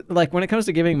always like, when it comes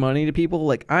to giving money to people,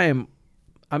 like I'm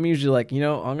usually like,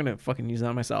 I'm gonna fucking use that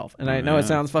on myself. And I know it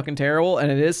sounds fucking terrible,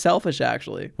 and it is selfish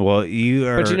actually. Well, you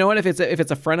are. But you know what? If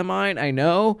it's a friend of mine I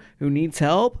know who needs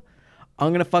help,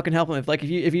 I'm gonna fucking help him.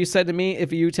 If you said to me,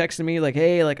 if you texted me like,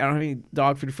 hey, like I don't have any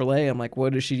dog food for Leia, I'm like,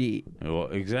 what does she eat? Well,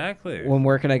 exactly.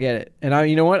 Where can I get it? And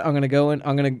you know what? I'm gonna go in.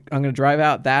 I'm gonna drive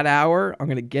out that hour. I'm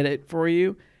gonna get it for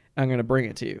you. I'm gonna bring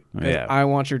it to you. Yeah. I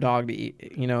want your dog to eat.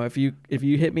 If you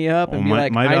hit me up and be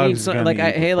like, I need some, like,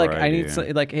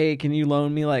 hey, can you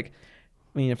loan me like,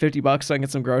 $50 so I can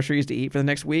get some groceries to eat for the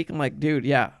next week? I'm like, dude,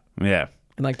 yeah. Yeah.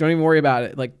 And like, don't even worry about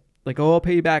it. Like, oh, I'll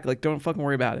pay you back. Like, don't fucking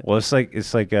worry about it. Well, it's like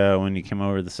when you came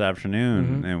over this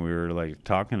afternoon and we were like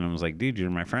talking, and I was like, dude, you're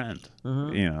my friend.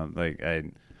 Like I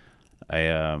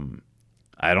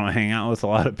don't hang out with a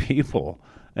lot of people,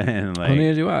 and like,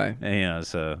 neither do I.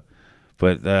 So.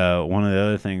 But one of the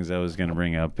other things I was going to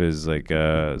bring up is like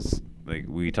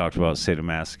we talked about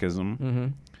sadomasochism. Mm-hmm.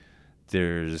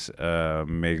 There's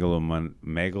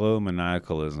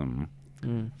megalomaniacalism.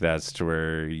 That's to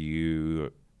where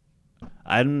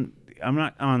I'm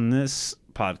not on this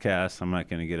podcast. I'm not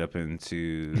going to get up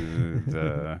into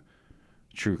the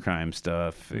true crime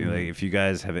stuff. Like, if you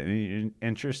guys have any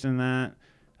interest in that,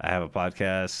 I have a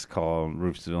podcast called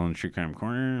Rufusville and True Crime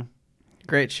Corner.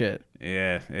 Great shit.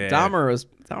 Yeah. Dahmer,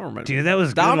 dude, that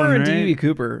was good. Dahmer one, and right? D.B.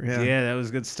 Cooper. Yeah, that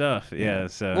was good stuff. Yeah.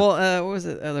 So. Well, what was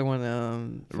the other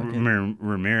one?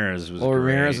 Ramirez was. Well,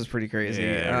 Ramirez was pretty crazy.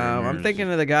 Yeah, I'm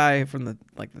thinking of the guy from the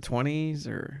 20s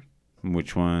or.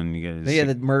 Which one you guys? Yeah,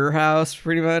 the murder house,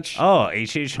 pretty much. Oh,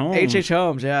 H.H. Holmes. H.H.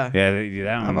 Holmes, yeah. Yeah,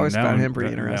 that one. I've always found him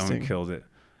pretty interesting. That one killed it.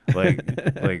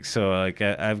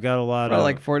 I've got a lot of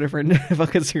like 4 different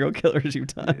fucking serial killers you've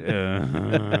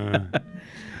done.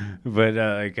 But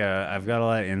I've got a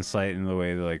lot of insight in the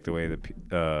way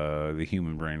the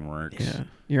human brain works. Yeah,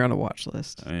 you're on a watch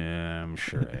list. Yeah, I'm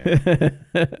sure.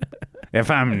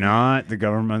 If I'm not, the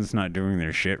government's not doing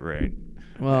their shit right.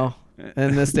 Well,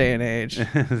 in this day and age,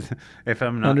 if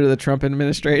I'm not under the Trump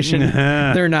administration,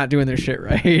 they're not doing their shit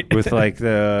right. With like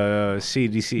the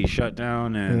CDC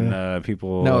shutdown and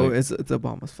people. No, it's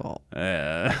Obama's fault.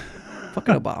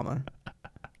 Fucking Obama.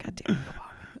 God damn it, Obama.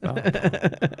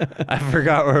 I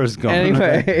forgot where I was going.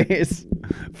 Anyways,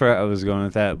 I was going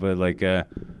with that, but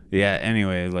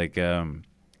anyway, the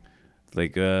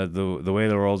way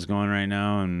the world's going right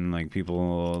now, and like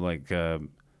people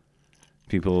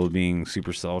being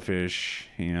super selfish,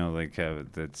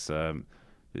 that's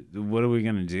what are we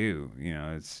gonna do?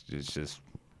 It's just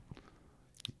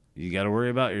you got to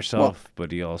worry about yourself,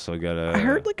 but you also gotta. I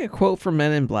heard like a quote from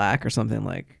Men in Black or something,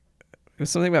 like it was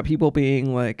something about people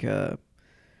being like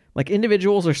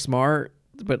individuals are smart,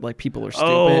 but like people are stupid.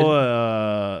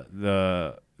 Oh,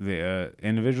 the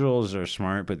individuals are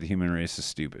smart, but the human race is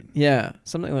stupid. Yeah,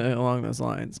 something along those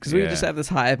lines. Because we just have this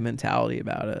hive mentality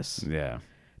about us. Yeah.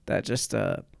 That just,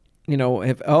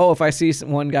 if I see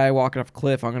one guy walking off a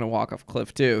cliff, I'm gonna walk off a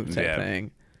cliff too, type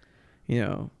thing.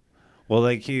 Well,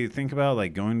 like you think about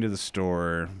like going to the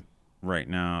store right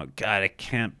now. God, I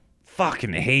can't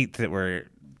fucking hate that we're.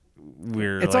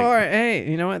 It's all right. Hey,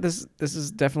 you know what? This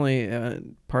is definitely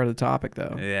part of the topic,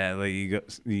 though. Yeah, like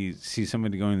you see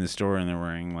somebody going to the store and they're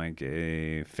wearing like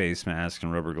a face mask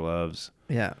and rubber gloves.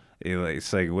 Yeah.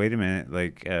 It's like, wait a minute,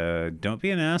 like don't be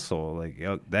an asshole. Like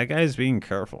that guy's being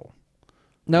careful.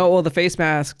 No, well, the face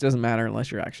mask doesn't matter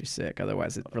unless you're actually sick.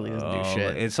 Otherwise, it really doesn't do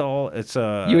shit.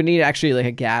 You would need actually like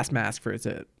a gas mask for it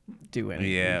to do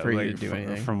anything. Yeah, for you to do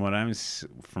anything. From what I've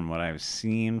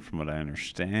seen, from what I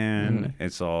understand,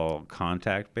 it's all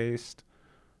contact based.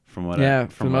 For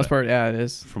the most part, it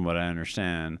is. From what I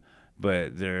understand,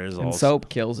 but there's also soap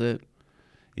kills it.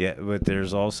 Yeah, but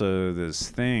there's also this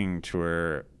thing to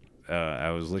where I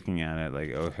was looking at it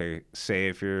like, okay, say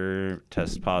if you're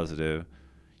test positive,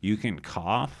 you can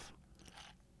cough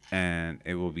and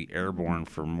it will be airborne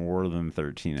for more than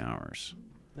 13 hours.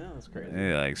 No, that's crazy.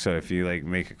 Yeah, like, so if you like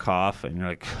make a cough and you're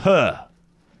like, huh,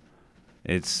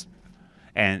 it's,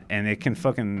 and it can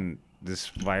fucking, this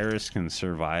virus can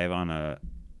survive on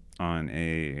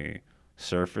a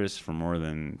surface for more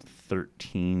than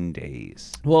 13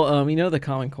 days. Well, the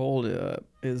common cold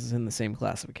is in the same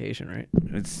classification, right?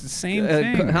 It's the same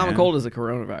thing. Common cold is a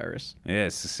coronavirus. Yeah,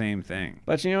 it's the same thing.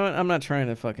 But you know what? I'm not trying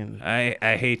to fucking.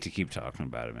 I hate to keep talking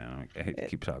about it, man. I hate to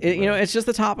keep talking. About it. It's just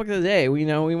the topic of the day. We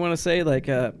want to say like,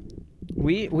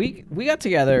 we got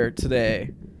together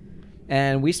today,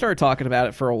 and we started talking about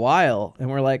it for a while, and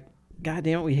we're like, God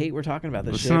damn it, we hate we're talking about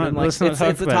this shit. And like, it's the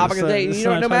topic of the day.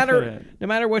 No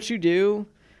matter what you do,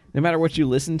 no matter what you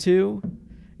listen to,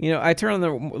 I turn on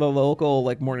the local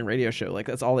like morning radio show. Like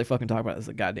that's all they fucking talk about is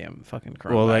the goddamn fucking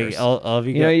coronavirus. Well, like all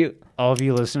of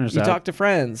you listeners, you talk to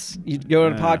friends, you go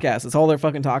on a podcast. That's all they're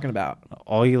fucking talking about.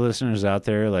 All you listeners out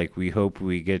there, like we hope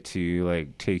we get to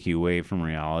like take you away from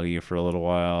reality for a little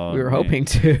while. We were hoping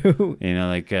to.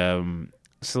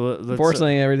 So let's,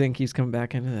 unfortunately, everything keeps coming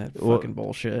back into that fucking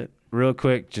bullshit. Real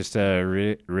quick, just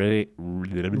reiterate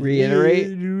the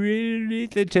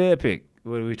topic.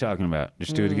 What are we talking about?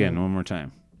 Just do it again one more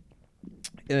time.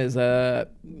 It is this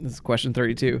is question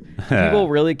 32. People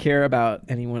really care about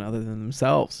anyone other than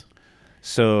themselves.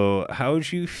 So how would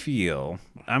you feel?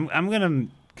 I'm gonna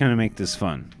kind of make this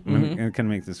fun. I'm gonna kind of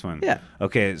make this fun. Yeah.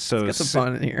 Okay. So let's get some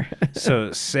fun in here.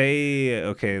 So say,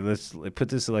 okay, let's put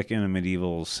this like in a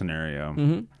medieval scenario.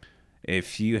 Mm-hmm.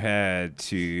 If you had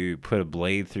to put a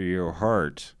blade through your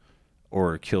heart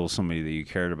or kill somebody that you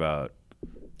cared about,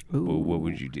 what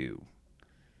would you do?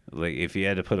 Like if you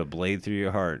had to put a blade through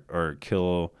your heart or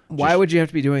kill. Why would you have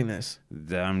to be doing this?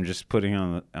 I'm just putting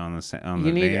on the.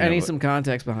 I need some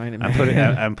context behind it.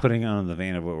 I'm putting on the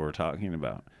vein of what we're talking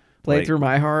about. Blade through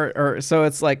my heart, or so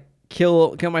it's like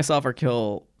kill myself or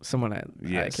kill someone I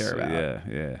care about.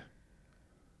 Yeah.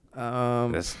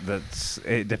 That's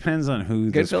it. Depends on who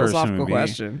good this person would be.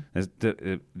 Question.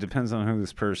 It depends on who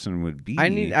this person would be.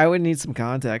 I would need some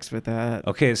context with that.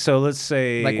 Okay, so let's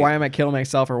say like why am I killing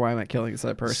myself or why am I killing this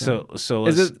other person? So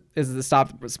is it the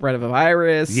stop spread of a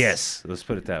virus? Yes, let's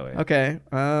put it that way. Okay.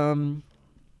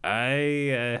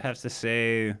 I have to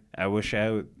say I wish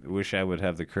I would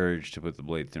have the courage to put the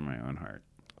blade through my own heart.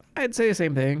 I'd say the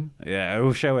same thing. Yeah, I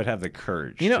wish I would have the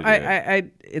courage.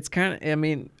 It's kind of. I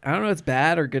mean, I don't know if it's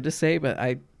bad or good to say, but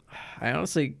I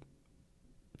honestly,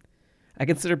 I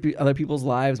consider other people's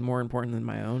lives more important than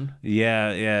my own.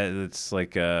 Yeah, it's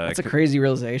like that's a crazy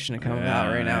realization to come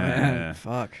about right now, man. Yeah.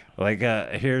 Fuck. Like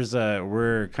here's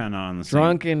we're kind of on the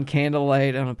drunk in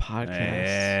candlelight on a podcast.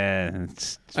 Yeah,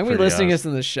 I'm gonna be listening to this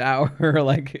in the shower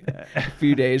like a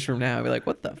few days from now. I'll be like,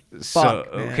 what the fuck?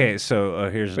 Okay, so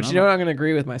here's. But you know what? I'm gonna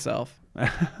agree with myself.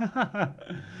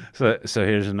 So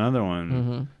here's another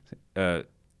one. Mm-hmm.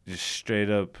 Just straight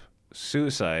up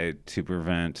suicide to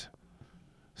prevent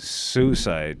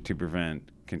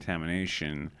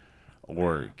contamination,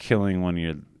 or killing one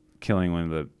of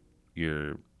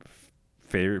your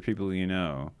favorite people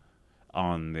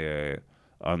on the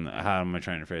how am I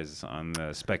trying to phrase this, on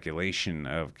the speculation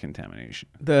of contamination.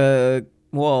 The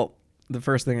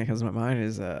first thing that comes to my mind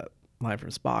is line from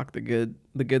Spock, the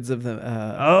goods of the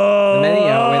many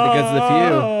outweigh the goods of the few.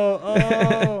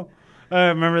 I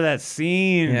remember that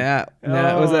scene. Yeah.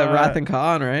 Was that Wrath and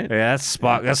Khan, right? Yeah, that's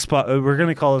Spock. That's Spock. We're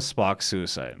gonna call it Spock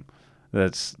suicide.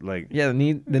 That's like the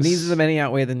needs of the many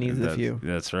outweigh the needs of the few.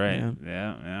 That's right.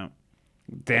 Yeah.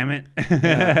 Damn it.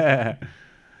 Yeah.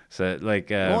 So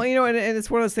like, and it's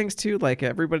one of those things too. Like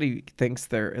everybody thinks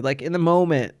they're like in the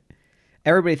moment,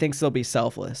 everybody thinks they'll be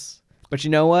selfless. But you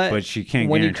know what? But you can't.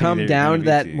 When you come down to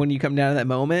that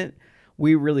moment,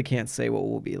 we really can't say what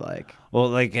we'll be like. Well,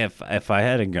 like if I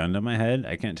had a gun to my head,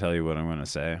 I can't tell you what I'm gonna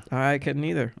say. I couldn't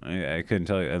either. I couldn't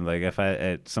tell you. And like if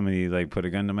somebody like put a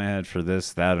gun to my head for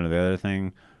this, that, or the other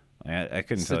thing, I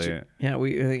couldn't tell you. Yeah,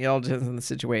 we all depends on the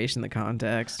situation, the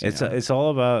context. It's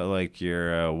all about like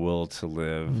your will to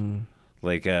live. Mm-hmm.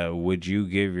 Like, would you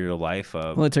give your life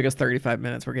up? Well, it took us 35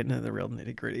 minutes. We're getting into the real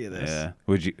nitty gritty of this. Yeah.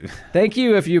 Would you? Thank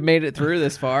you if you made it through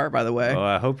this far, by the way. Oh,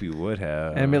 I hope you would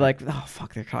have. And be like, oh,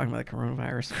 fuck, they're talking about the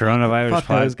coronavirus. Fuck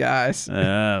those guys.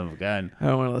 Oh, God. I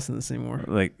don't want to listen to this anymore.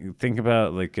 Like, think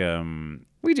about, like...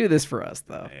 we do this for us,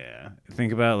 though. Yeah.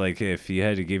 Think about, like, if you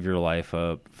had to give your life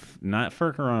up, not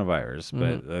for coronavirus,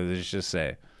 but let's just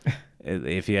say,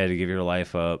 if you had to give your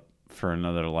life up for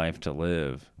another life to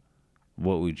live...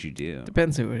 What would you do?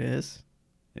 Depends who it is.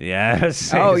 Yeah.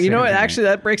 Oh, you know what? Actually,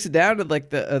 that breaks it down to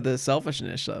like the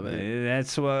selfishness of it.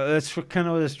 That's kind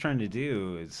of what it's trying to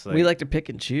do. It's like we like to pick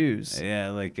and choose.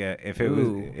 Yeah, like if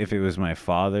it was my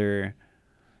father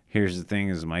here's the thing: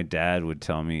 is my dad would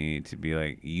tell me to be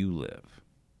like, "You live."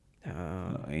 You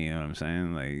know what I'm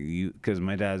saying? Like because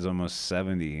my dad's almost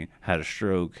 70, had a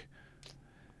stroke,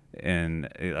 and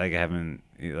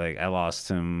I lost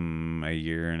him a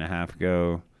year and a half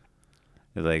ago.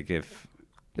 Like if.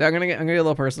 Yeah, I'm gonna get a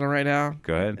little personal right now.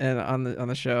 Go ahead. And on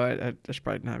the show, I should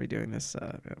probably not be doing this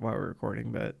while we're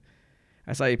recording, but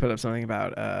I saw you put up something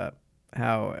about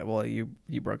how you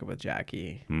broke up with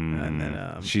Jackie, and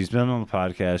then she's been on the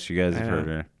podcast. You guys have heard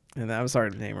her. And I was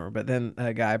sorry to name her, but then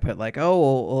a guy put like,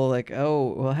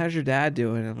 well, how's your dad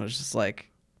doing? And I was like,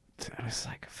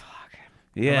 fuck.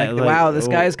 Yeah. Like, wow, this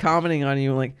guy's commenting on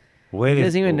you. Like, he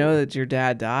doesn't even know that your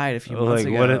dad died a few months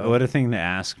ago. What a thing to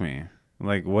ask me.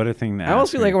 Like, what a thing to ask me. I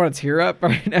almost feel like I want to tear up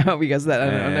right now because that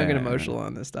I'm not getting emotional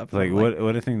on this stuff. Like,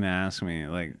 what a thing to ask me.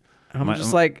 Like, I'm like,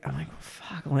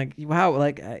 fuck. I'm like, wow.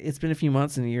 Like, it's been a few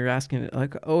months and you're asking,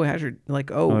 like, oh, how's your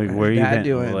dad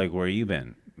doing? Like, where you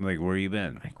been? Like, where you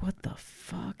been? Like, what the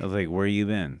fuck? I was like, where you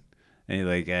been? And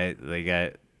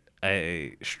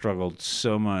I struggled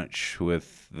so much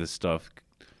with the stuff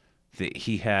that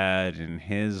he had in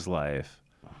his life,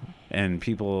 and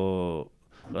people.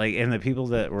 And the people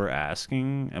that were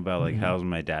asking about, like, how's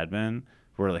my dad been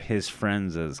were like his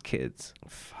friends as kids.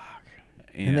 Fuck.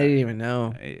 They didn't even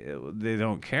know. They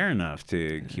don't care enough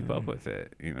to keep up with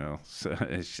it, you know? So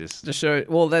it's just...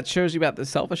 that shows you about the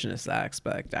selfishness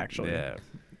aspect, actually. Yeah.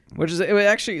 Which is,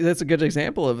 that's a good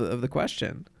example of the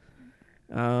question.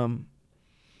 And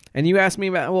you asked me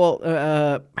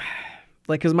about,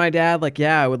 because my dad,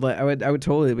 I would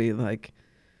totally be like...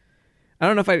 I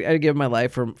don't know if I'd give my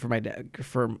life for my dad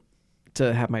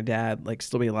to have my dad like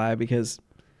still be alive, because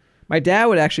my dad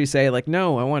would actually say like,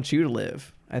 no, I want you to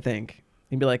live. I think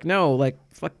he'd be like, no, like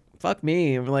fuck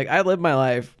me. I'm like, I live my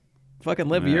life, fucking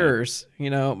live yours. You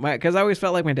know, because I always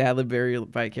felt like my dad lived very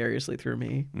vicariously through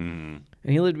me, and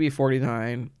he lived to be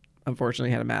 49. Unfortunately,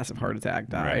 had a massive heart attack,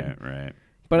 died. Right.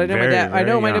 But I know my dad. I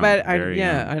know my dad.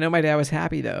 I know my dad was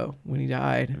happy though when he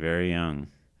died. Very young.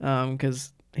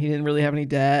 Because he didn't really have any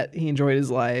debt. He enjoyed his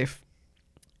life.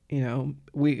 You know,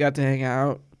 we got to hang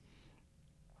out.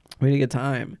 We had a good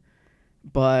time.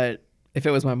 But if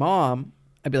it was my mom,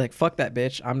 I'd be like, fuck that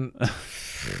bitch. I'm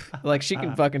like, she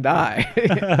can fucking die.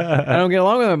 I don't get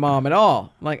along with my mom at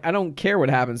all. Like, I don't care what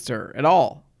happens to her at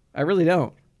all. I really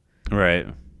don't. Right.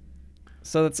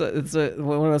 So it's one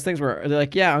of those things where they're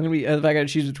like, yeah, if I got to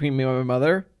choose between me and my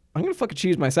mother, I'm going to fucking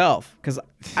choose myself, because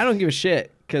I don't give a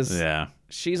shit. Because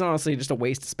she's honestly just a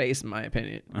waste of space, in my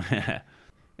opinion.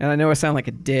 And I know I sound like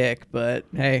a dick, but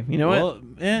hey, you know what?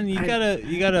 And you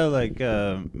gotta like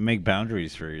make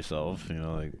boundaries for yourself, you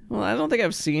know, like. Well, I don't think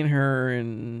I've seen her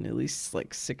in at least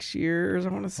like 6 years, I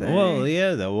want to say. Well,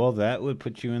 yeah, that would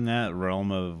put you in that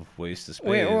realm of waste of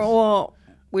space. Well,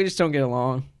 we just don't get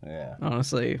along. Yeah.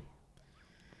 Honestly,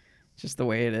 just the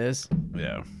way it is.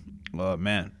 Yeah. Well,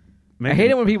 man, I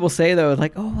hate it when people say though,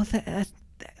 like, oh, well,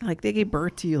 like they gave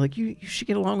birth to you, like you should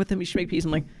get along with them, you should make peace.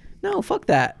 I'm like, no, fuck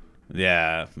that.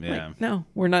 Yeah. Like, no,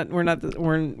 we're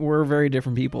very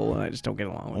different people, and I just don't get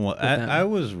along with them. I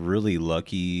was really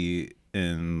lucky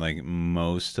in like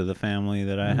most of the family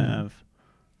that I have,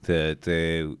 that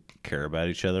they care about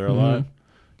each other a lot.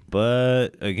 But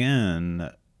again,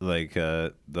 like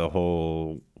the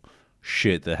whole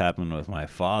shit that happened with my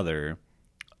father,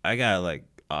 I got like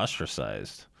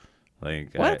ostracized.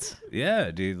 Like what?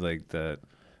 Yeah, dude. Like that.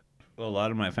 A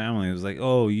lot of my family was like,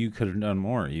 "Oh, you could have done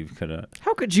more. You could have."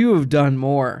 How could you have done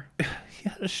more? He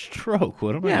had a stroke.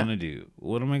 What am I gonna do?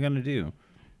 What am I gonna do?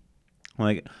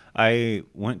 Like, I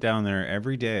went down there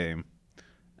every day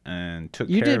and took.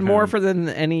 You care did of more him. for them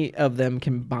than any of them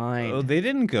combined. Oh, they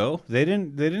didn't go. They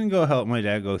didn't go help my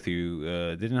dad go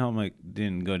through.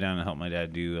 Didn't go down and help my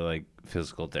dad do like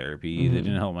physical therapy. They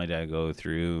didn't help my dad go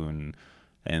through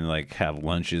and like have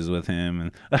lunches with him.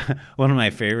 And one of my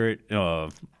favorite,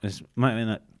 this might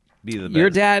not be the best.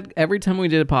 Your dad, every time we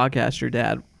did a podcast, your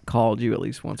dad called you at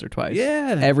least once or twice.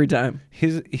 Yeah. Every time.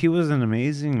 He was an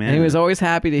amazing man. And he was always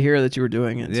happy to hear that you were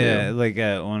doing it too. Yeah, like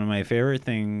one of my favorite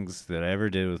things that I ever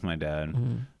did with my dad.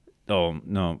 Oh,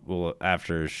 no, well,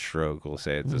 after his stroke, we'll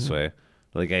say it this way.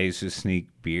 Like, I used to sneak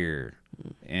beer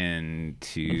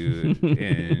into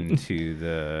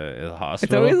the hospital.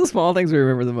 It's always the small things we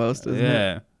remember the most, isn't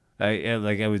it?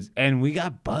 And we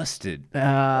got busted.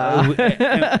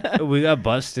 We got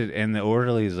busted, and the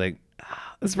orderly's like,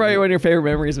 that's probably one of your favorite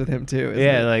memories with him too.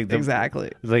 Yeah, like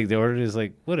exactly. Like the orderly's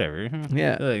like, whatever.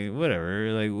 Yeah, like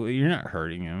whatever. Like you're not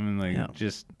hurting him, and like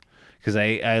just. Because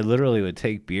I literally would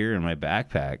take beer in my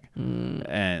backpack,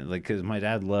 and like, because my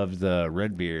dad loved the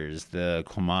red beers, the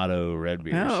Clamato red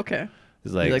beers. Oh, okay.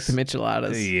 It's like, like the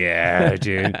micheladas. Yeah,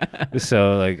 dude.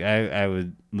 So like I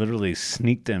would literally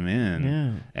sneak them in,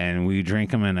 Yeah. and we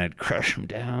drink them, and I'd crush them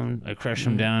down. I'd crush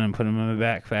them down and put them in my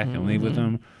backpack and leave with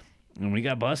them. And we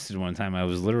got busted one time. I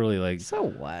was literally like, So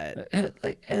what?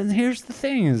 and here's the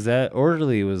thing: is that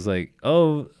orderly was like,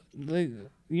 oh, like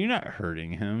you're not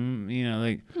hurting him, you know,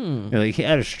 like he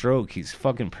had a stroke. He's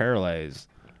fucking paralyzed.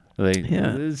 Like,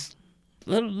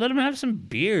 let him have some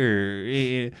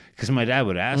beer. Because my dad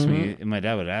would ask me,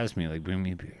 like, bring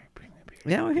me a beer.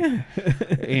 Yeah,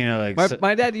 You know, like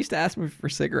my dad used to ask me for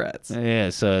cigarettes. Yeah,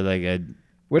 so like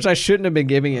which I shouldn't have been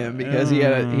giving him because he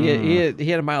had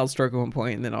a mild stroke at one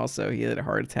point, and then also he had a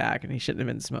heart attack, and he shouldn't have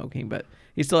been smoking. But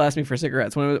he still asked me for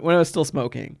cigarettes when I was still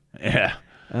smoking. Yeah.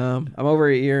 I'm over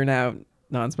a year now,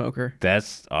 non-smoker.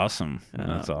 That's awesome.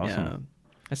 That's awesome. Yeah.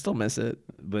 I still miss it,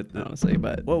 But honestly.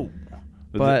 But whoa.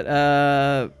 But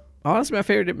honestly, my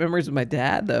favorite memories with my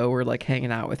dad though were like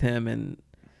hanging out with him and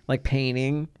like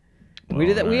painting. We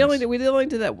did that. Nice. We only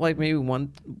did that like maybe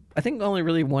one. I think only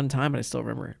really one time, but I still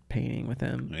remember painting with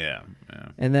him. Yeah.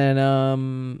 And then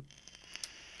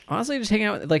honestly, just hanging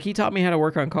out. Like he taught me how to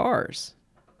work on cars.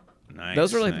 Nice.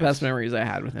 Those were like the best memories I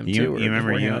had with him too. You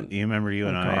remember you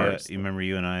and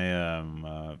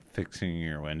I fixing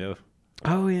your window?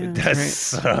 Oh yeah, that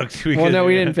sucked. We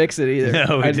didn't fix it either.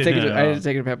 No, I had to take it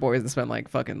to Pep Boys and spend like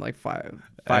fucking like $500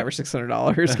 or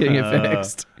 $600 getting it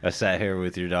fixed. I sat here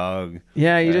with your dog.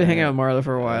 Yeah, you did hang out with Marla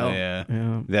for a while. Yeah.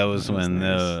 That was when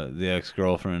nice. the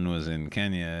ex-girlfriend was in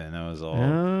Kenya, and I was all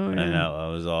I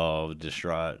was all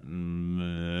distraught.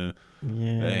 But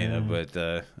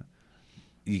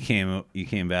you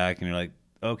came back and you're like,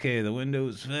 okay, the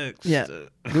window's fixed. Yeah.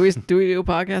 Do we do a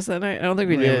podcast that night? I don't think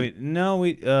we did.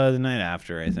 We the night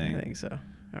after, I think. I think so.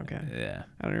 Okay. Yeah.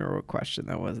 I don't remember what question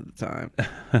that was at the time.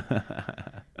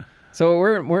 So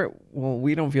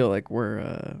we don't feel like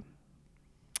we're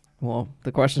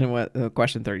the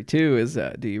question 32 is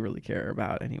do you really care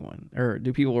about anyone, or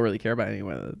do people really care about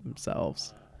anyone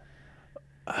themselves?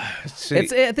 I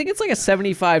think it's like a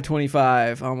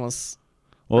 75-25 almost.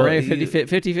 Well, or a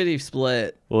 50-50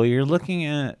 split. Well, you're looking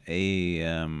at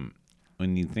a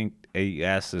when you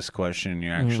ask this question,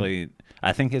 you're actually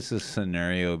I think it's a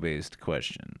scenario based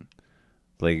question.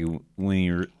 Like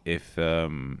when if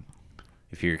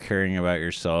you're caring about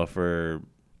yourself or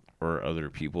other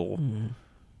people,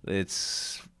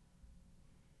 it's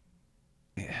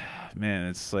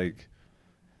it's like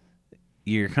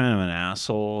you're kind of an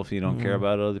asshole if you don't care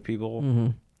about other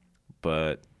people,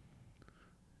 but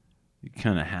you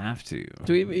kind of have to.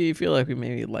 Do you feel like we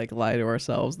maybe like lie to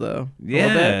ourselves though?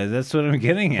 Yeah, that's what I'm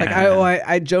getting at. Like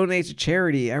I donate to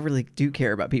charity. I really do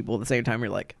care about people. At the same time, you're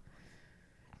like,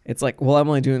 it's like, well, I'm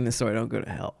only doing this so I don't go to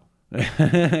hell.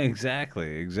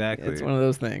 Exactly. It's one of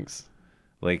those things.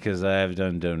 Like, because I've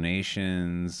done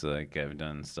donations, like I've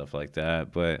done stuff like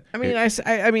that. But I mean,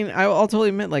 I'll totally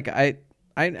admit, like I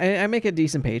make a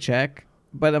decent paycheck,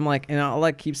 but I'm like, and I'll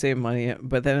like keep saving money,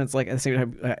 but then it's like at the same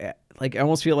time. Like, I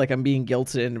almost feel like I'm being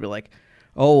guilted into be like,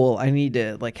 oh, well, I need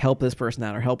to like help this person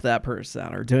out or help that person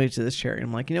out or donate to this charity.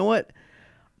 I'm like, you know what?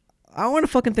 I want to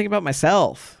fucking think about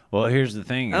myself. Well, here's the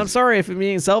thing. I'm sorry if I'm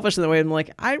being selfish in the way. I'm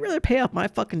like, I'd rather pay off my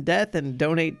fucking debt than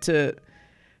donate to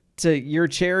your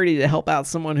charity to help out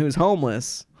someone who's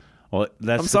homeless. Well,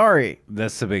 I'm sorry.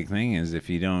 That's the big thing is if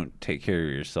you don't take care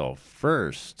of yourself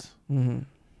first,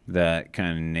 that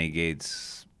kind of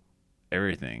negates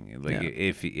everything. Like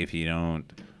if you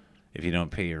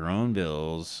don't pay your own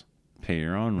bills, pay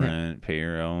your own rent, pay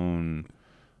your own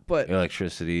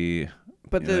electricity.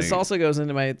 But this also goes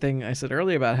into my thing I said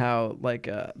earlier about how like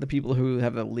the people who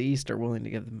have the least are willing to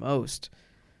give the most.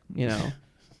 You know,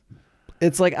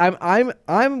 it's like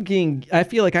I'm getting. I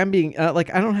feel like I'm being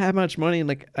like I don't have much money.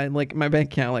 Like my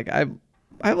bank account. Like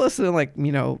I've less than like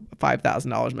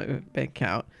 $5,000 in my bank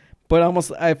account. But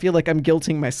almost, I feel like I'm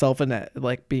guilting myself in that,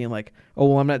 like being like, oh,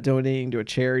 well, I'm not donating to a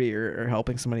charity or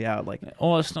helping somebody out. Like,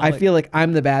 I feel like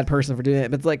I'm the bad person for doing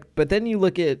it. But it's like, but then you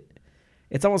look at,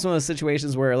 it's almost one of those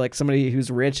situations where like somebody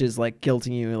who's rich is like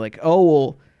guilting you, like, oh,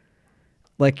 well,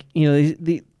 like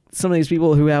some of these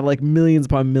people who have like millions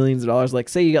upon millions of dollars, like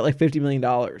say you got like $50 million,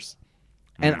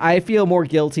 and I feel more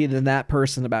guilty than that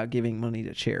person about giving money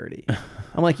to charity.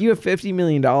 I'm like, you have $50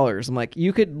 million. I'm like,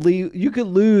 you could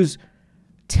lose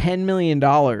 $10 million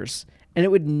and it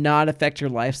would not affect your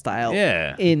lifestyle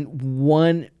in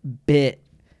one bit.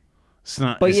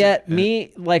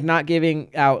 Me like not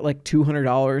giving out like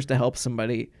 $200 to help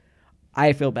somebody,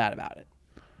 I feel bad about it.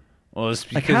 Well, it's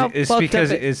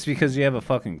because you have a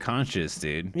fucking conscience,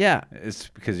 dude. Yeah. It's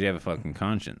because you have a fucking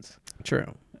conscience.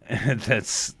 True.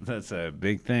 That's a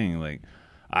big thing. Like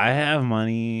I have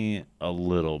money a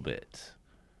little bit.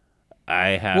 I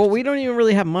have. Well, we don't even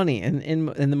really have money in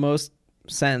the most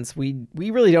sense. We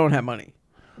really don't have money.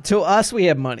 To us, we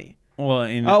have money.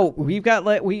 Well, we've got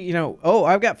I've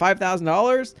got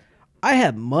 $5,000. I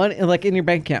have money like in your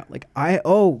bank account. Like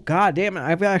god damn it,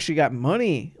 I've actually got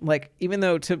money. Like even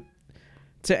though to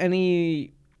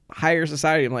any higher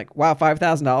society, I'm like, wow,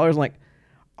 $5,000. Like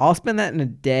I'll spend that in a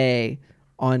day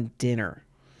on dinner.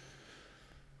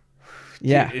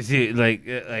 Yeah. See, like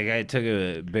I took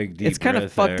a big deep. It's kind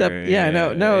of fucked up. Yeah,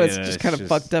 no, it's just kind of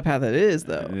fucked up how that is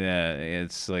though. Yeah,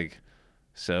 it's like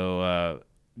so.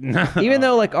 Even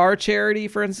though like our charity,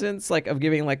 for instance, like of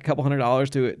giving like a couple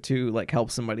 $100 to like help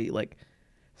somebody, like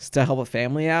to help a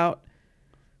family out,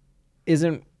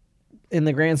 isn't in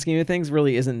the grand scheme of things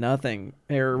really isn't nothing.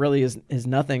 Or really is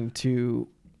nothing to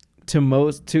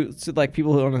most to like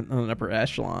people who are on an upper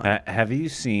echelon. Have you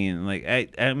seen like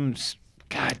I'm.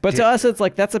 God but to us, it's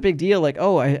like that's a big deal. Like,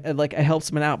 I helped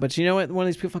someone out. But you know what? One of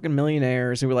these people, fucking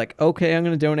millionaires who were like, okay, I'm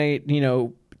going to donate,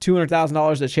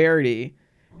 $200,000 to charity,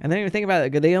 and they don't even think about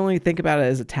it. They only think about it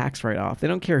as a tax write-off. They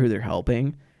don't care who they're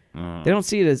helping. They don't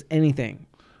see it as anything.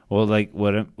 Well, like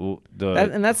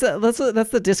that's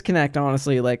the disconnect,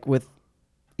 honestly. Like with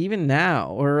even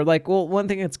now, or like, well, one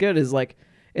thing that's good is like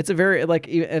it's a very like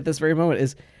at this very moment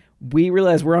is we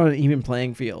realize we're on an even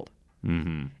playing field,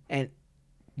 and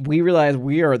we realize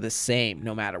we are the same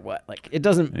no matter what. Like it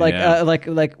doesn't like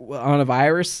on a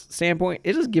virus standpoint,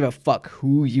 it doesn't give a fuck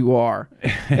who you are.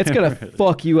 It's gonna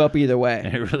fuck you up either way.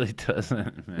 It really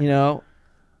doesn't, man.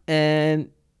 And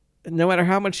no matter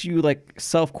how much you like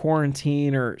self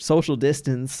quarantine or social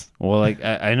distance. Well, like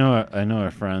I know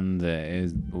a friend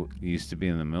that used to be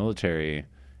in the military,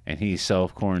 and he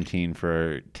self quarantined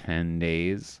for 10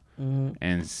 days,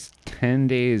 and 10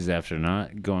 days after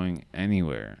not going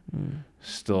anywhere.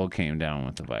 Still came down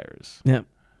with the virus. Yeah.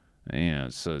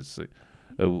 So it's like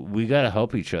we got to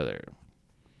help each other.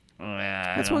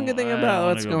 That's one good thing about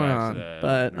what's going on.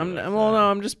 But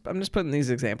I'm just putting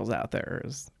these examples out there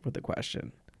with the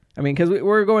question. I mean, because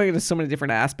we're going into so many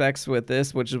different aspects with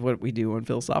this, which is what we do on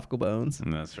Philosophical Bones.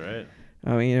 And that's right.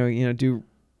 I mean, I'm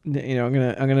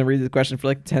gonna read the question for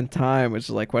like the 10th time, which is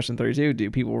like question 32. Do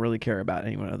people really care about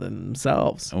anyone other than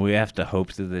themselves? We have to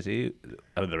hope that they do.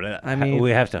 I mean,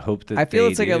 we have to hope that I feel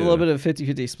it's like a little bit of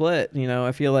 50-50 split.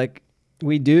 I feel like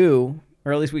we do,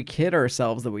 or at least we kid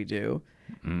ourselves that we do.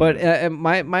 But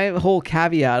my whole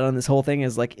caveat on this whole thing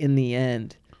is like, in the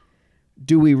end,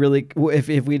 do we really? If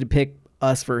we had to pick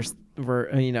us versus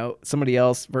somebody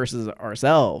else versus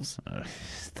ourselves,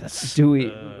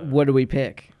 what do we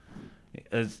pick?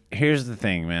 Here's the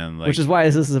thing, man. Like, which is why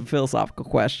this is a philosophical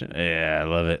question. Yeah, I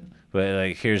love it. But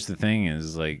like, here's the thing: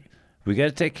 is like we got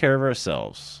to take care of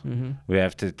ourselves. We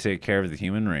have to take care of the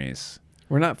human race.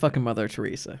 We're not fucking Mother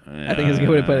Teresa. I think is a good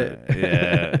way to put it.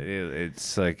 Yeah,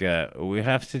 it's like we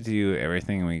have to do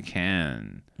everything we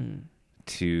can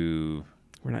to.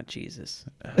 We're not Jesus.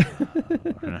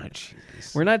 We're not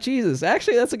Jesus. We're not Jesus.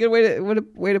 Actually, that's a good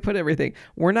way to put everything.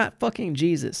 We're not fucking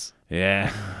Jesus.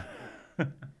 Yeah.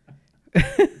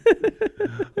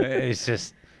 It's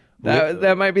just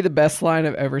that might be the best line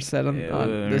I've ever said on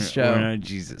this show. We're not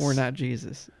Jesus. We're not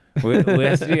Jesus. we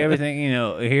have to do everything.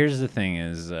 Here's the thing: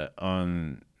 is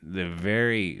on the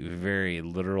very, very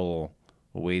literal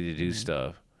way to do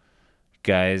stuff,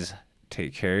 guys.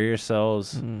 Take care of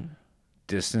yourselves.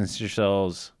 Distance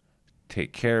yourselves.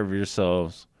 Take care of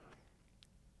yourselves.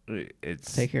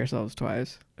 It's take care of yourselves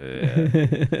twice.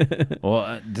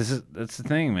 Well, that's the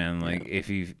thing, man. Like if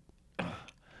you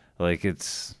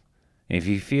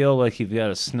feel like you've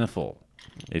got a sniffle,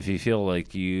 if you feel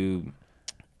like you.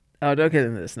 Oh, don't get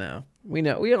into this now. We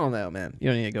all know, man. You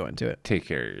don't need to go into it. Take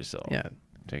care of yourself. Yeah.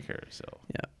 Take care of yourself.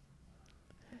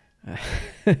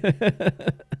 Yeah.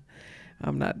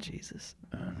 I'm not Jesus.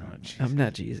 I'm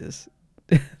not Jesus.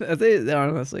 That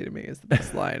honestly to me is the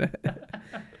best line.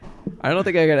 I don't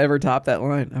think I could ever top that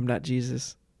line. I'm not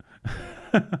Jesus.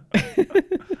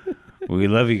 We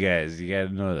love you guys. You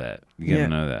gotta know that. You gotta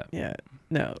know that. Yeah.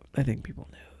 No, I think people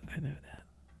know. I know that.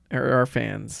 Our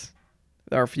fans,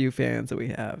 our few fans that we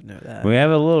have know that. We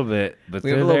have a little bit, but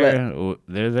they're there.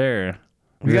 They're there.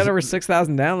 We got over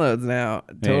 6,000 downloads now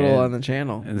total on the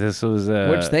channel. This was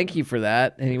which thank you for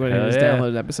that. Anybody who's downloaded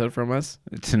an episode from us.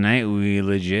 Tonight we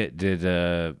legit did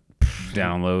a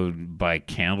download by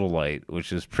candlelight,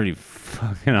 which is pretty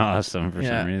fucking awesome for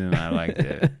some reason. I liked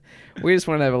it. We just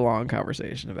want to have a long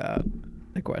conversation about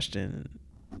the question,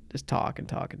 and just talk and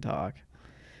talk and talk.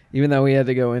 Even though we had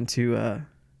to go into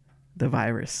the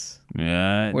virus.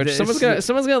 Yeah. Which someone's gonna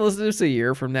listen to this a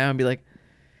year from now and be like,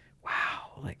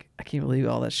 wow, like I can't believe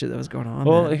all that shit that was going on.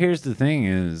 Well, man. here's the thing: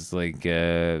 is like,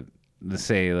 let's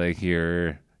say like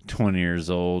you're 20 years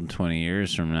old, 20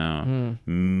 years from now,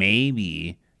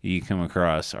 maybe you come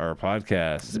across our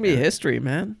podcast. It's gonna be history,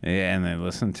 man. Yeah, and they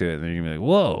listen to it, and they're gonna be like,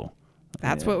 "Whoa,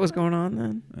 that's what was going on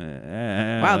then."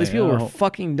 Wow, these people were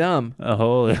fucking dumb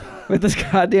holy, with this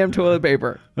goddamn toilet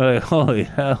paper. like holy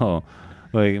hell!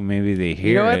 Like maybe they hear.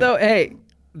 You know what it. though? Hey,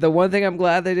 the one thing I'm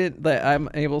glad they did that I'm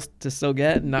able to still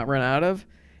get and not run out of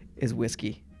is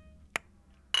whiskey.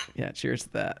 Yeah, cheers to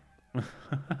that.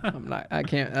 I'm not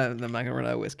gonna run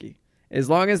out of whiskey as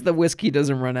long as the whiskey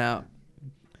doesn't run out.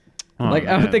 Oh, like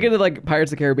man. I'm thinking of like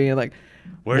Pirates of the Caribbean. Like,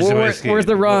 Where's the whiskey? Where's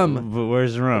the rum? But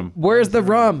where's the rum? Where's the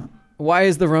rum? Why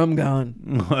is the rum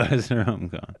gone? Where's the rum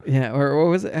gone? Yeah, or what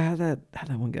was it? How'd that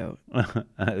one go? It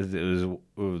was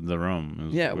the rum. It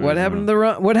was, Yeah, what happened to the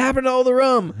rum? What happened to all the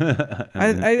rum?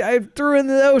 I threw it in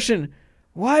the ocean.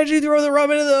 Why did you throw the rum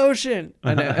into the ocean?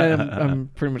 I'm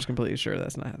pretty much completely sure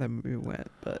that's not how that movie went.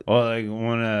 But well, like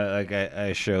when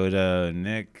I showed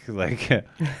Nick like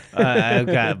I've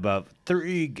got about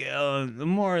 3 gallons,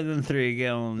 more than 3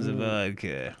 gallons of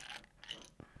vodka.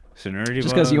 So nerdy. Just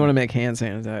because you want to make hand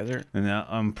sanitizer. And now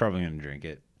I'm probably gonna drink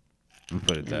it and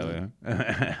put it that way.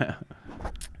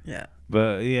 Yeah.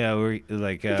 But yeah, we're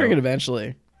like Drink it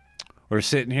eventually. We're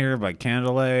sitting here by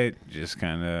candlelight, just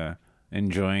kind of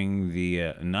enjoying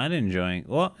the enjoying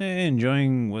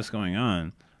what's going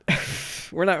on.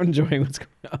 We're not enjoying what's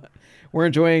going on. We're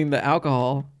enjoying the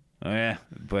alcohol. Oh yeah,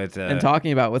 but and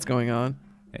talking about what's going on.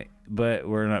 But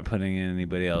we're not putting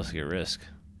anybody else at risk.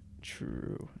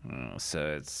 True.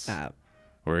 So it's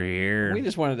we're here. We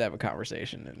just wanted to have a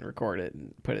conversation and record it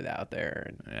and put it out there.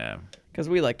 And, yeah. Because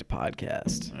we like to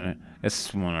podcast.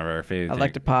 It's one of our favorite. I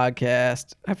like to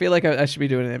podcast. I feel like I should be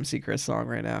doing an MC Chris song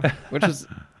right now, which is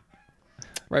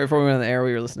right before we went on the air.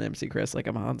 We were listening to MC Chris like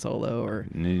I'm Han Solo or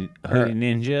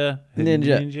Ninja.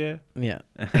 Yeah.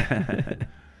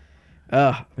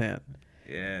 Oh man.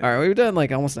 Yeah. All right, we've done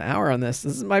like almost an hour on this.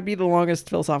 This might be the longest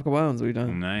Philosophical Bones we've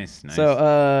done. Nice.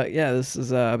 So, yeah, this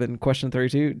is been question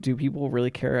 32. Do people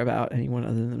really care about anyone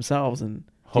other than themselves? And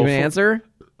do you have an answer?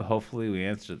 Hopefully, we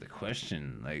answered the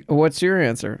question. Like, what's your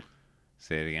answer?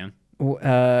 Say it again.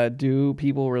 Do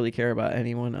people really care about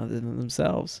anyone other than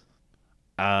themselves?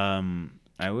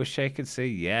 I wish I could say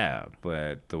yeah,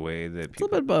 but the way that people... It's a little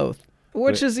bit of both.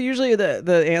 Which is usually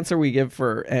the answer we give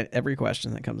for every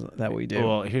question that we do.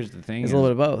 Well, here's the thing. It's a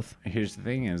little bit of both. Here's the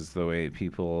thing is the way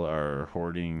people are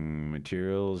hoarding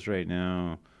materials right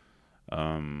now,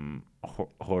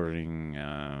 hoarding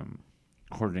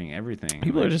everything.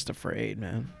 People are just afraid,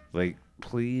 man. Like,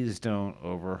 please don't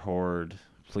over hoard.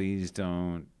 Please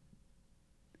don't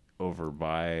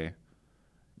overbuy.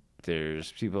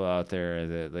 There's people out there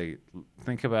that, like,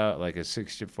 think about like a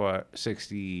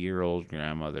 60-year-old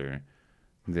grandmother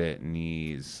that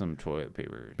needs some toilet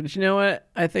paper. But you know what?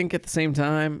 I think at the same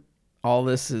time, all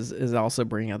this is also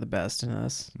bringing out the best in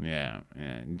us. Yeah.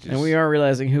 And we are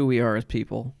realizing who we are as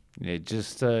people. Yeah,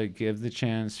 just give the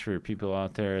chance for people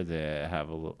out there that have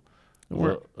a little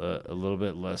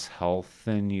bit less health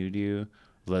than you do.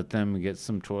 Let them get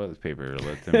some toilet paper.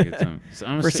 Let them get some.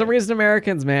 For some reason,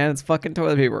 Americans, man, it's fucking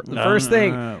toilet paper.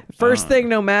 The first thing,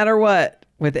 no matter what,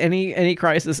 with any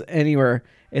crisis anywhere,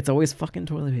 it's always fucking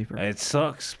toilet paper. It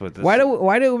sucks, but why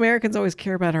do Americans always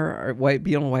care about our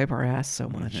being able to wipe our ass so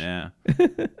much? Yeah,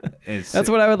 that's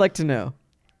what I would like to know.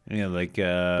 Yeah, like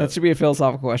that should be a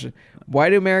philosophical question. Why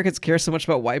do Americans care so much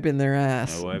about wiping their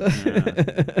ass? Like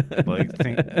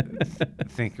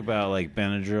think about like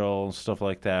Benadryl and stuff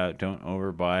like that. Don't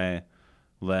overbuy.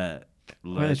 Why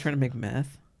are they trying to make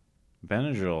meth?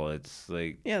 Benadryl, it's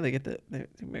like they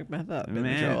make meth up.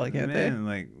 Man,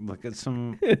 like look at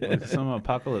some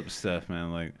apocalypse stuff,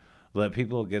 man. Like let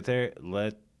people get there.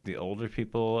 Let the older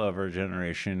people of our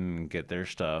generation get their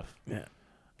stuff. Yeah,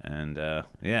 and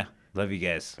love you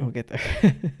guys. We'll get there.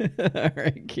 All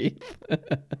right, Keith.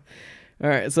 All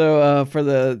right, so for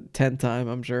the 10th time,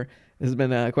 I'm sure this has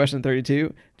been question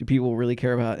 32. Do people really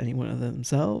care about anyone other than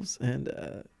themselves? And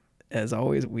as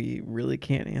always, we really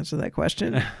can't answer that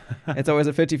question. It's always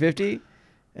a 50-50.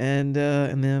 And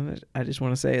then I just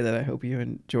want to say that I hope you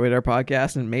enjoyed our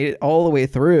podcast and made it all the way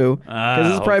through. Because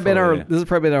this has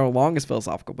probably been our longest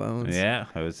Philosophical Bones. Yeah,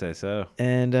 I would say so.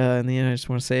 And in the end, I just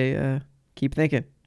want to say, keep thinking.